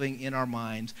revolving in our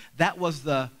minds. That was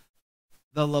the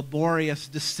laborious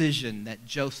decision that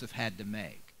Joseph had to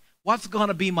make. What's going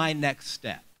to be my next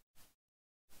step?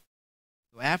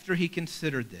 So after he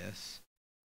considered this,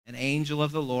 an angel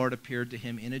of the Lord appeared to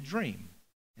him in a dream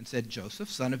and said, Joseph,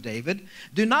 son of David,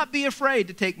 do not be afraid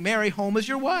to take Mary home as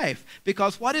your wife,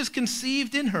 because what is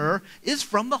conceived in her is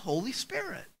from the Holy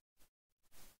Spirit.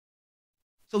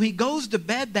 So he goes to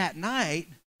bed that night,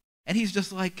 and he's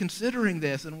just like considering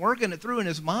this and working it through in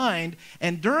his mind.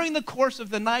 And during the course of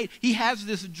the night, he has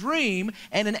this dream,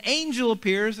 and an angel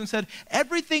appears and said,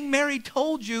 everything Mary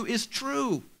told you is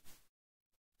true.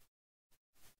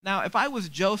 Now, if I was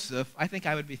Joseph, I think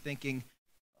I would be thinking,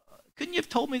 couldn't you have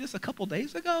told me this a couple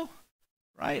days ago?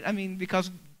 Right? I mean, because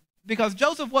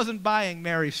Joseph wasn't buying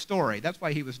Mary's story. That's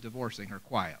why he was divorcing her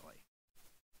quietly.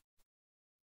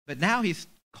 But now he's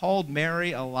called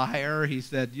Mary a liar. He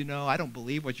said, I don't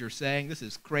believe what you're saying. This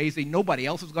is crazy. Nobody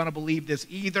else is going to believe this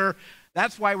either.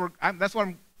 That's why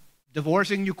I'm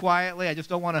divorcing you quietly. I just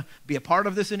don't want to be a part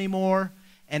of this anymore.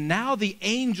 And now the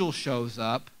angel shows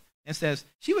up and says,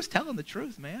 she was telling the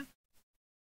truth, man.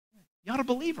 You ought to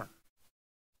believe her.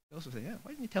 Joseph said,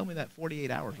 why didn't you tell me that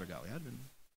 48 hours ago? That'd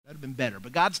have been better.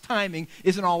 But God's timing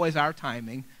isn't always our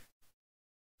timing.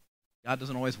 God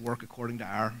doesn't always work according to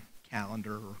our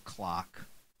calendar or clock.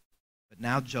 But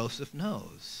now Joseph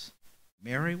knows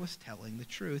Mary was telling the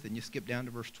truth. And you skip down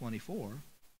to verse 24.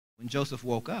 When Joseph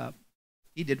woke up,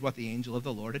 he did what the angel of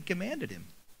the Lord had commanded him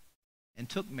and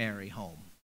took Mary home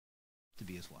to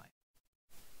be his wife.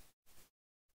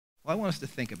 Well, I want us to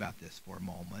think about this for a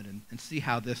moment and see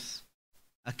how this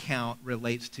account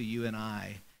relates to you and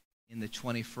I in the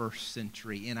 21st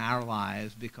century in our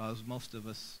lives, because most of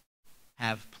us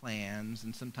have plans,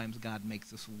 and sometimes God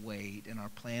makes us wait, and our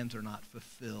plans are not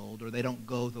fulfilled, or they don't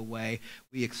go the way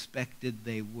we expected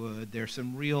they would. There's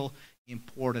some real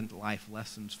important life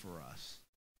lessons for us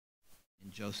in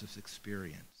Joseph's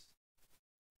experience.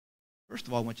 First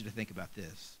of all, I want you to think about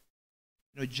this.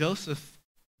 Joseph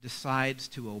decides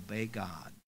to obey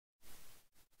God.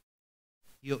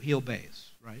 He obeys,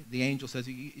 right? The angel says,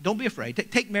 don't be afraid.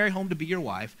 Take Mary home to be your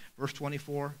wife. Verse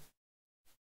 24,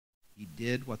 he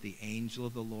did what the angel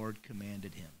of the Lord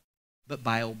commanded him. But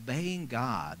by obeying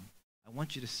God, I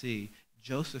want you to see,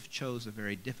 Joseph chose a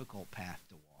very difficult path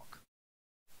to walk.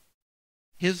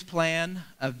 His plan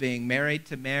of being married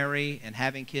to Mary and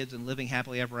having kids and living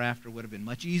happily ever after would have been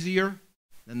much easier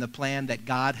than the plan that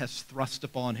God has thrust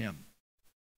upon him.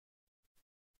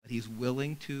 But he's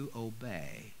willing to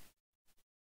obey.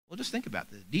 Well, just think about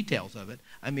the details of it.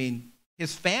 I mean,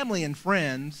 his family and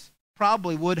friends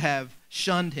probably would have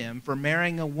shunned him for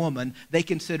marrying a woman they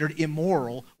considered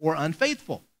immoral or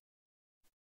unfaithful.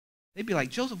 They'd be like,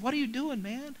 Joseph, what are you doing,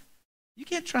 man? You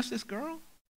can't trust this girl.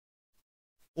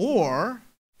 Or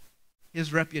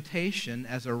his reputation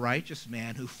as a righteous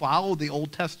man who followed the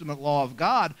Old Testament law of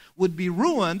God would be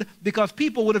ruined because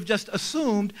people would have just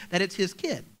assumed that it's his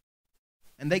kid.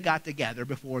 And they got together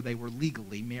before they were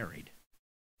legally married.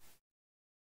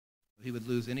 He would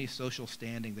lose any social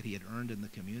standing that he had earned in the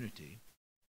community.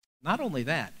 Not only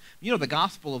that, the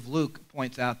Gospel of Luke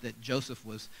points out that Joseph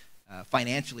was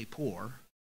financially poor.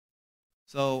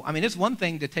 So, it's one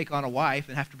thing to take on a wife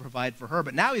and have to provide for her,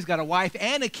 but now he's got a wife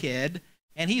and a kid,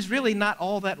 and he's really not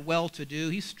all that well-to-do.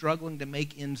 He's struggling to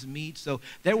make ends meet, so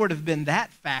there would have been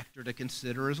that factor to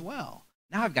consider as well.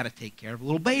 Now I've got to take care of a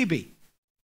little baby.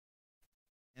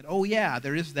 And oh yeah,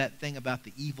 there is that thing about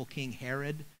the evil King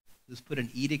Herod, who's put an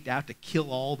edict out to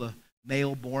kill all the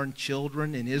male-born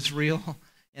children in Israel.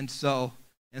 And so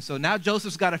now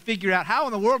Joseph's got to figure out, how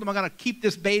in the world am I going to keep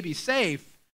this baby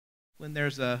safe when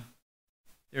there's a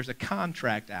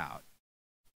contract out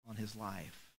on his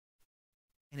life.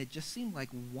 And it just seemed like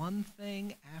one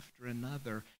thing after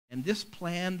another. And this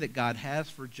plan that God has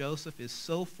for Joseph is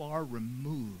so far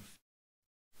removed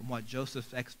from what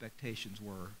Joseph's expectations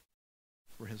were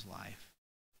for his life.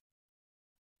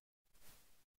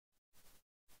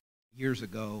 Years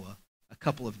ago, a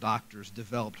couple of doctors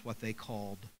developed what they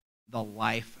called the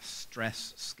life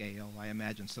stress scale. I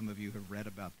imagine some of you have read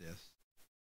about this,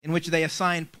 in which they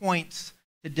assign points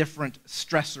to different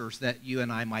stressors that you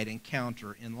and I might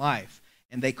encounter in life.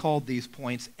 And they called these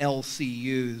points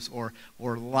LCUs,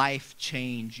 or life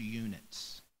change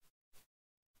units.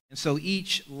 And so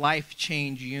each life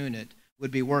change unit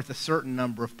would be worth a certain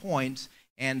number of points.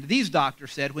 And these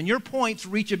doctors said, when your points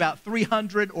reach about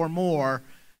 300 or more,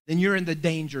 then you're in the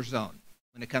danger zone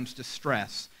when it comes to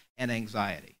stress and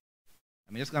anxiety.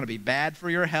 It's going to be bad for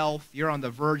your health. You're on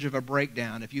the verge of a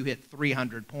breakdown if you hit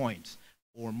 300 points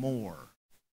or more.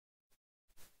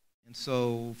 And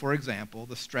so, for example,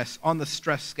 on the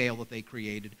stress scale that they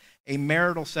created, a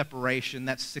marital separation,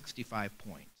 that's 65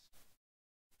 points.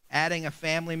 Adding a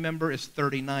family member is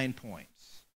 39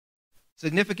 points.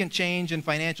 Significant change in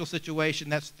financial situation,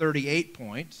 that's 38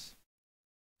 points.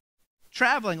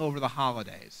 traveling over the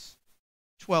holidays,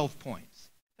 12 points.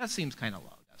 That seems kind of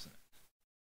low, doesn't it?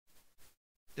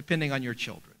 Depending on your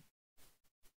children,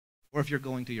 or if you're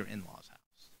going to your in-laws'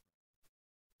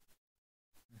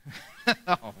 house.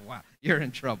 Oh, wow, you're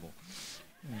in trouble.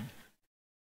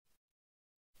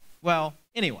 Well,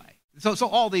 anyway, so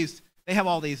all these, they have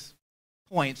all these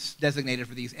points designated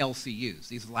for these LCUs,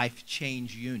 these life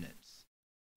change units.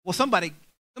 Well, somebody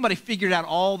figured out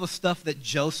all the stuff that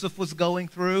Joseph was going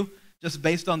through just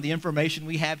based on the information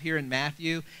we have here in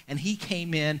Matthew, and he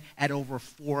came in at over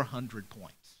 400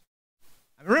 points.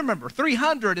 I mean, remember,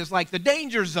 300 is like the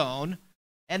danger zone,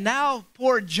 and now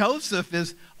poor Joseph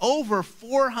is over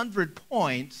 400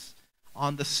 points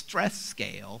on the stress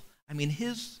scale. I mean,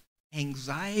 his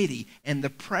anxiety and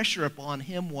the pressure upon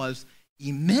him was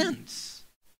immense.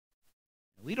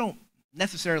 We don't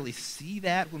necessarily see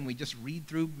that when we just read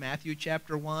through Matthew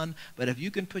chapter 1, but if you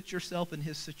can put yourself in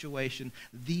his situation,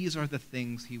 these are the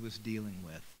things he was dealing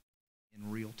with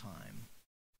in real time.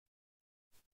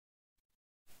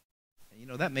 And you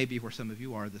know, that may be where some of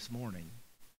you are this morning.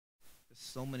 There's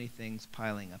so many things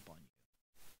piling up on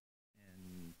you.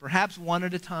 And perhaps one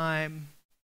at a time,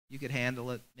 you could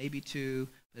handle it, maybe two,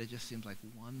 but it just seems like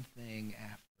one thing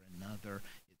after another,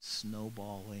 it's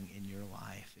snowballing in your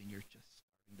life, and you're just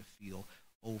to feel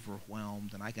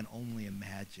overwhelmed. And I can only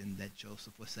imagine that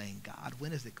Joseph was saying, God,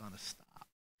 when is it going to stop?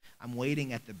 I'm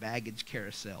waiting at the baggage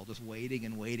carousel, just waiting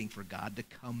and waiting for God to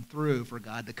come through, for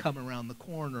God to come around the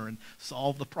corner and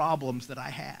solve the problems that I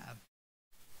have.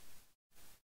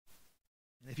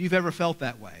 And if you've ever felt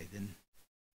that way, then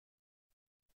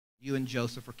you and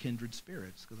Joseph are kindred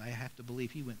spirits, because I have to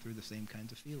believe he went through the same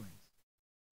kinds of feelings.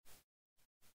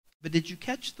 But did you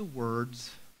catch the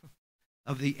words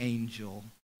of the angel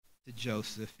to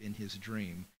Joseph in his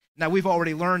dream? Now, we've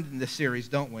already learned in this series,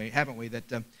 haven't we,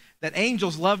 that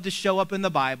angels love to show up in the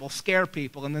Bible, scare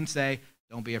people, and then say,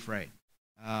 don't be afraid.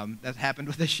 That happened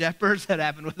with the shepherds, that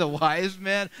happened with the wise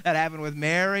men, that happened with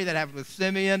Mary, that happened with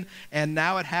Simeon, and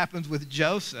now it happens with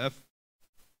Joseph.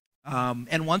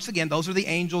 And once again, those are the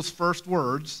angel's first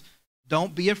words,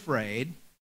 don't be afraid.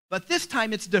 But this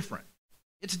time it's different.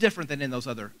 It's different than in those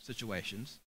other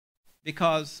situations.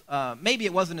 Because maybe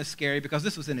it wasn't as scary because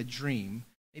this was in a dream.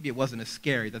 Maybe it wasn't as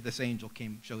scary that this angel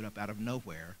showed up out of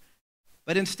nowhere.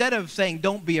 But instead of saying,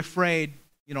 don't be afraid,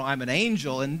 I'm an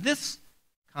angel, in this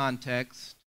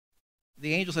context,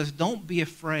 the angel says, don't be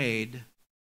afraid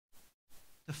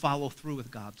to follow through with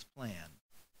God's plan.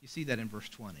 You see that in verse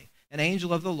 20. An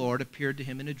angel of the Lord appeared to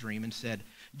him in a dream and said,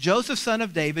 Joseph, son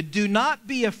of David, do not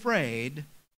be afraid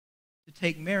to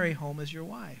take Mary home as your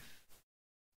wife.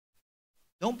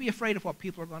 Don't be afraid of what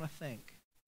people are going to think.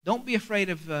 Don't be afraid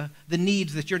of the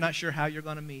needs that you're not sure how you're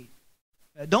going to meet.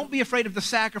 Don't be afraid of the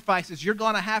sacrifices you're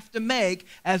going to have to make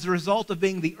as a result of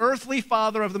being the earthly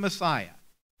father of the Messiah.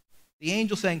 The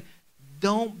angel saying,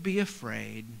 don't be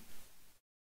afraid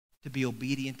to be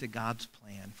obedient to God's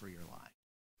plan for your life.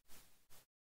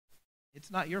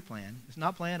 It's not your plan. It's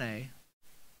not plan A.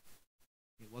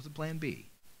 It wasn't plan B.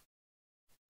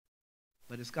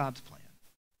 But it's God's plan.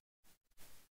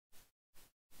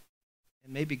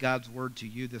 And maybe God's word to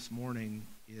you this morning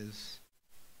is,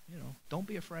 don't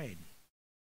be afraid.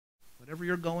 Whatever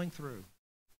you're going through,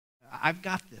 I've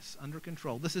got this under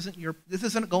control. This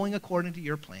isn't going according to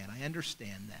your plan. I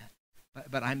understand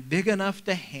that. But I'm big enough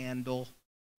to handle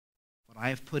what I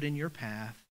have put in your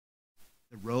path,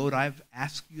 the road I've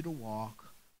asked you to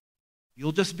walk.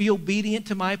 You'll just be obedient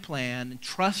to my plan and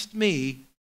trust me.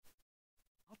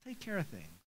 I'll take care of things.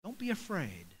 Don't be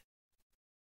afraid.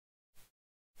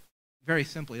 Very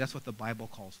simply, that's what the Bible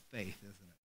calls faith, isn't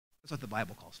it? That's what the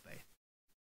Bible calls faith.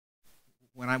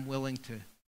 When I'm willing to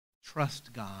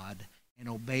trust God and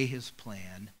obey his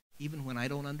plan, even when I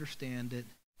don't understand it,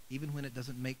 even when it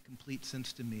doesn't make complete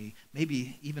sense to me,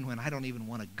 maybe even when I don't even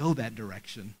want to go that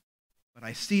direction, but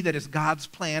I see that it's God's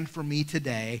plan for me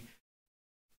today,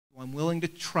 so I'm willing to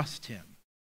trust him.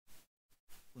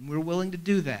 When we're willing to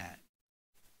do that,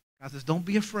 God says, don't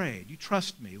be afraid. You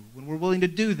trust me. When we're willing to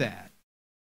do that,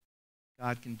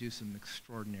 God can do some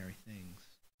extraordinary things.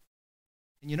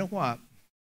 And you know what?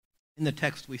 In the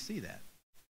text, we see that.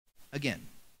 Again,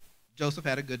 Joseph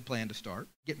had a good plan to start.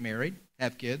 Get married,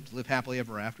 have kids, live happily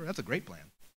ever after. That's a great plan.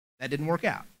 That didn't work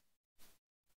out.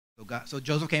 So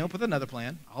Joseph came up with another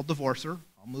plan. I'll divorce her.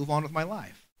 I'll move on with my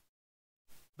life.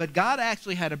 But God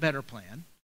actually had a better plan.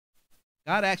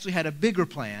 God actually had a bigger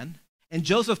plan. And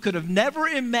Joseph could have never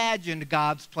imagined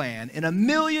God's plan in a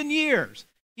million years.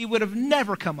 He would have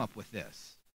never come up with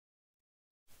this.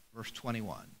 Verse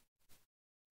 21.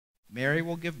 Mary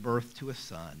will give birth to a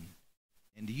son,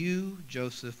 and you,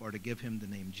 Joseph, are to give him the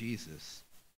name Jesus,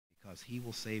 because he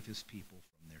will save his people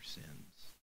from their sins.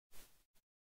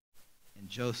 And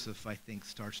Joseph, I think,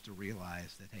 starts to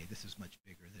realize that, hey, this is much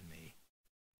bigger than me.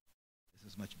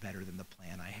 This is much better than the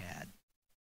plan I had.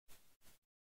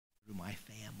 Through my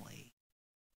family,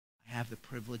 I have the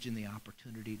privilege and the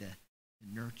opportunity to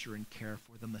nurture and care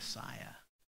for the Messiah,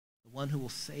 the one who will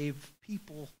save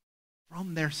people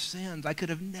from their sins. I could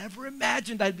have never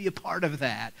imagined I'd be a part of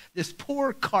that. This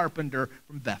poor carpenter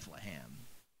from Bethlehem.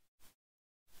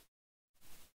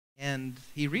 And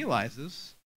he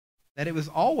realizes that it was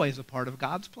always a part of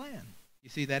God's plan. You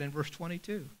see that in verse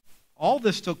 22. All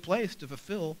this took place to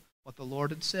fulfill what the Lord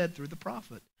had said through the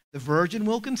prophet. The virgin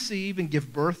will conceive and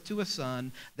give birth to a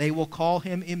son. They will call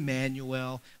him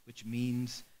Emmanuel, which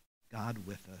means God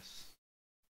with us.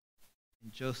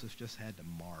 And Joseph just had to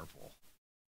marvel.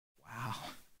 Wow,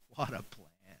 what a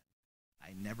plan.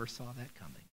 I never saw that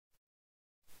coming.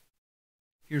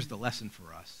 Here's the lesson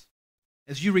for us.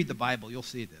 As you read the Bible, you'll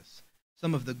see this.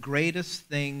 Some of the greatest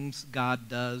things God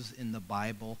does in the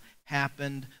Bible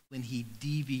happened when he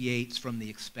deviates from the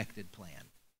expected plan.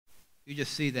 You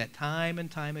just see that time and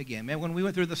time again. Man, when we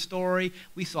went through the story,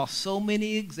 we saw so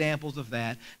many examples of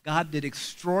that. God did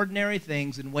extraordinary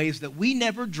things in ways that we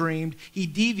never dreamed. He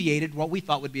deviated what we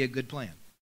thought would be a good plan.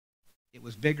 It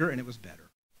was bigger and it was better.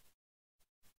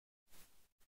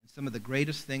 And some of the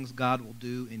greatest things God will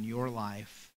do in your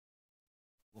life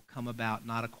will come about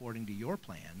not according to your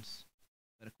plans,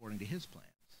 but according to his plans.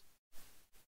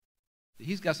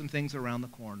 He's got some things around the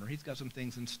corner. He's got some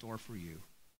things in store for you.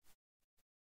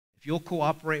 If you'll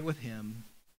cooperate with him,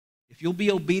 if you'll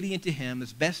be obedient to him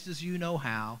as best as you know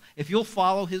how, if you'll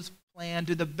follow his plan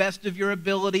to the best of your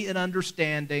ability and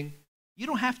understanding, you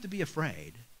don't have to be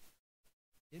afraid.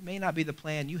 It may not be the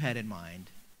plan you had in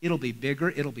mind. It'll be bigger,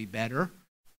 it'll be better,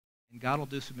 and God will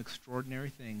do some extraordinary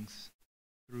things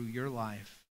through your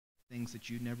life, things that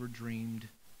you never dreamed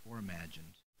or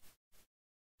imagined.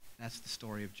 That's the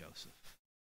story of Joseph.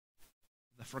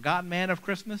 The forgotten man of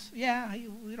Christmas? Yeah,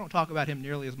 we don't talk about him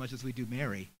nearly as much as we do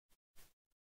Mary.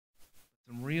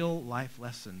 Some real life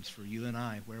lessons for you and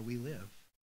I where we live.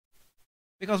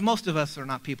 Because most of us are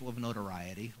not people of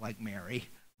notoriety like Mary,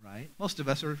 right? Most of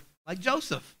us are like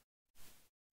Joseph.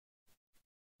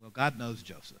 Well, God knows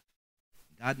Joseph.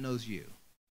 God knows you.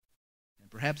 And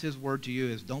perhaps his word to you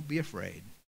is, don't be afraid.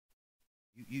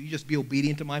 You just be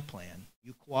obedient to my plan.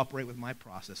 You cooperate with my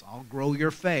process. I'll grow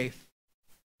your faith,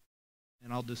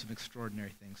 and I'll do some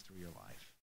extraordinary things through your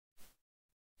life.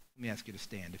 Let me ask you to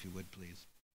stand, if you would, please.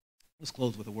 Let's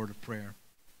close with a word of prayer.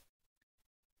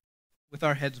 With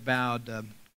our heads bowed,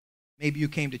 maybe you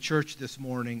came to church this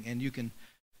morning, and you can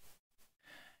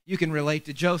relate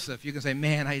to Joseph. You can say,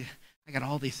 man, I got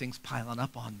all these things piling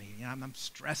up on me. You know, I'm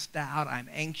stressed out. I'm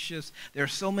anxious. There are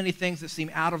so many things that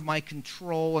seem out of my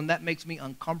control, and that makes me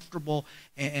uncomfortable.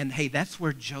 And hey, that's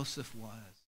where Joseph was.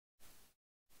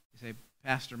 You say,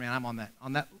 Pastor, man, I'm on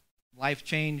that life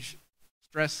change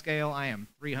stress scale. I am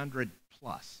 300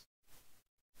 plus.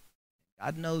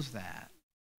 God knows that,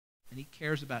 and he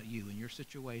cares about you and your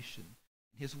situation.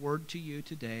 His word to you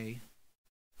today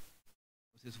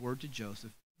was his word to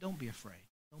Joseph. Don't be afraid.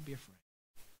 Don't be afraid.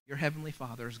 Your heavenly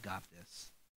Father has got this.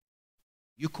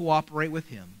 You cooperate with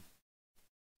him.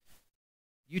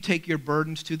 You take your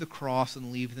burdens to the cross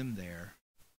and leave them there.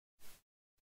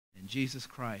 And Jesus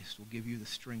Christ will give you the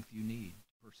strength you need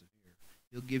to persevere.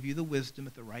 He'll give you the wisdom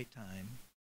at the right time.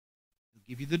 He'll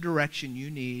give you the direction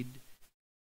you need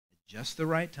at just the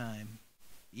right time.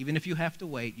 Even if you have to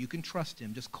wait, you can trust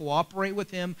him. Just cooperate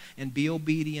with him and be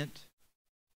obedient.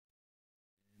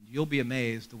 And you'll be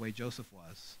amazed the way Joseph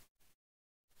was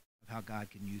of how God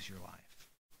can use your life.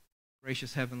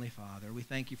 Gracious Heavenly Father, we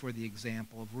thank you for the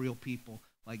example of real people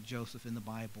like Joseph in the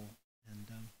Bible. And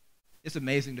it's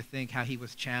amazing to think how he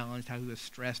was challenged, how he was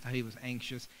stressed, how he was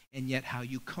anxious, and yet how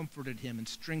you comforted him and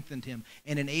strengthened him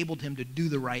and enabled him to do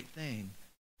the right thing,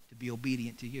 to be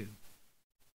obedient to you.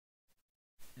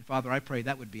 And Father, I pray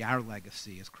that would be our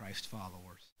legacy as Christ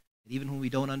followers. That even when we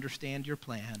don't understand your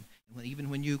plan, and even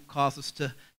when you cause us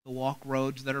to walk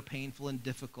roads that are painful and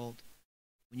difficult,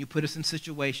 when you put us in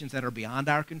situations that are beyond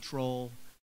our control,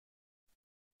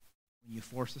 when you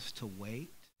force us to wait,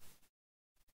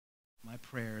 my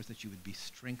prayer is that you would be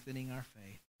strengthening our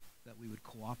faith, that we would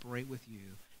cooperate with you,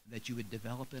 and that you would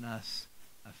develop in us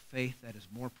a faith that is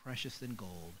more precious than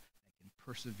gold, that can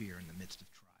persevere in the midst of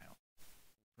trial.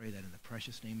 We pray that in the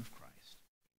precious name of Christ.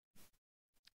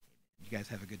 Amen. You guys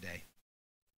have a good day.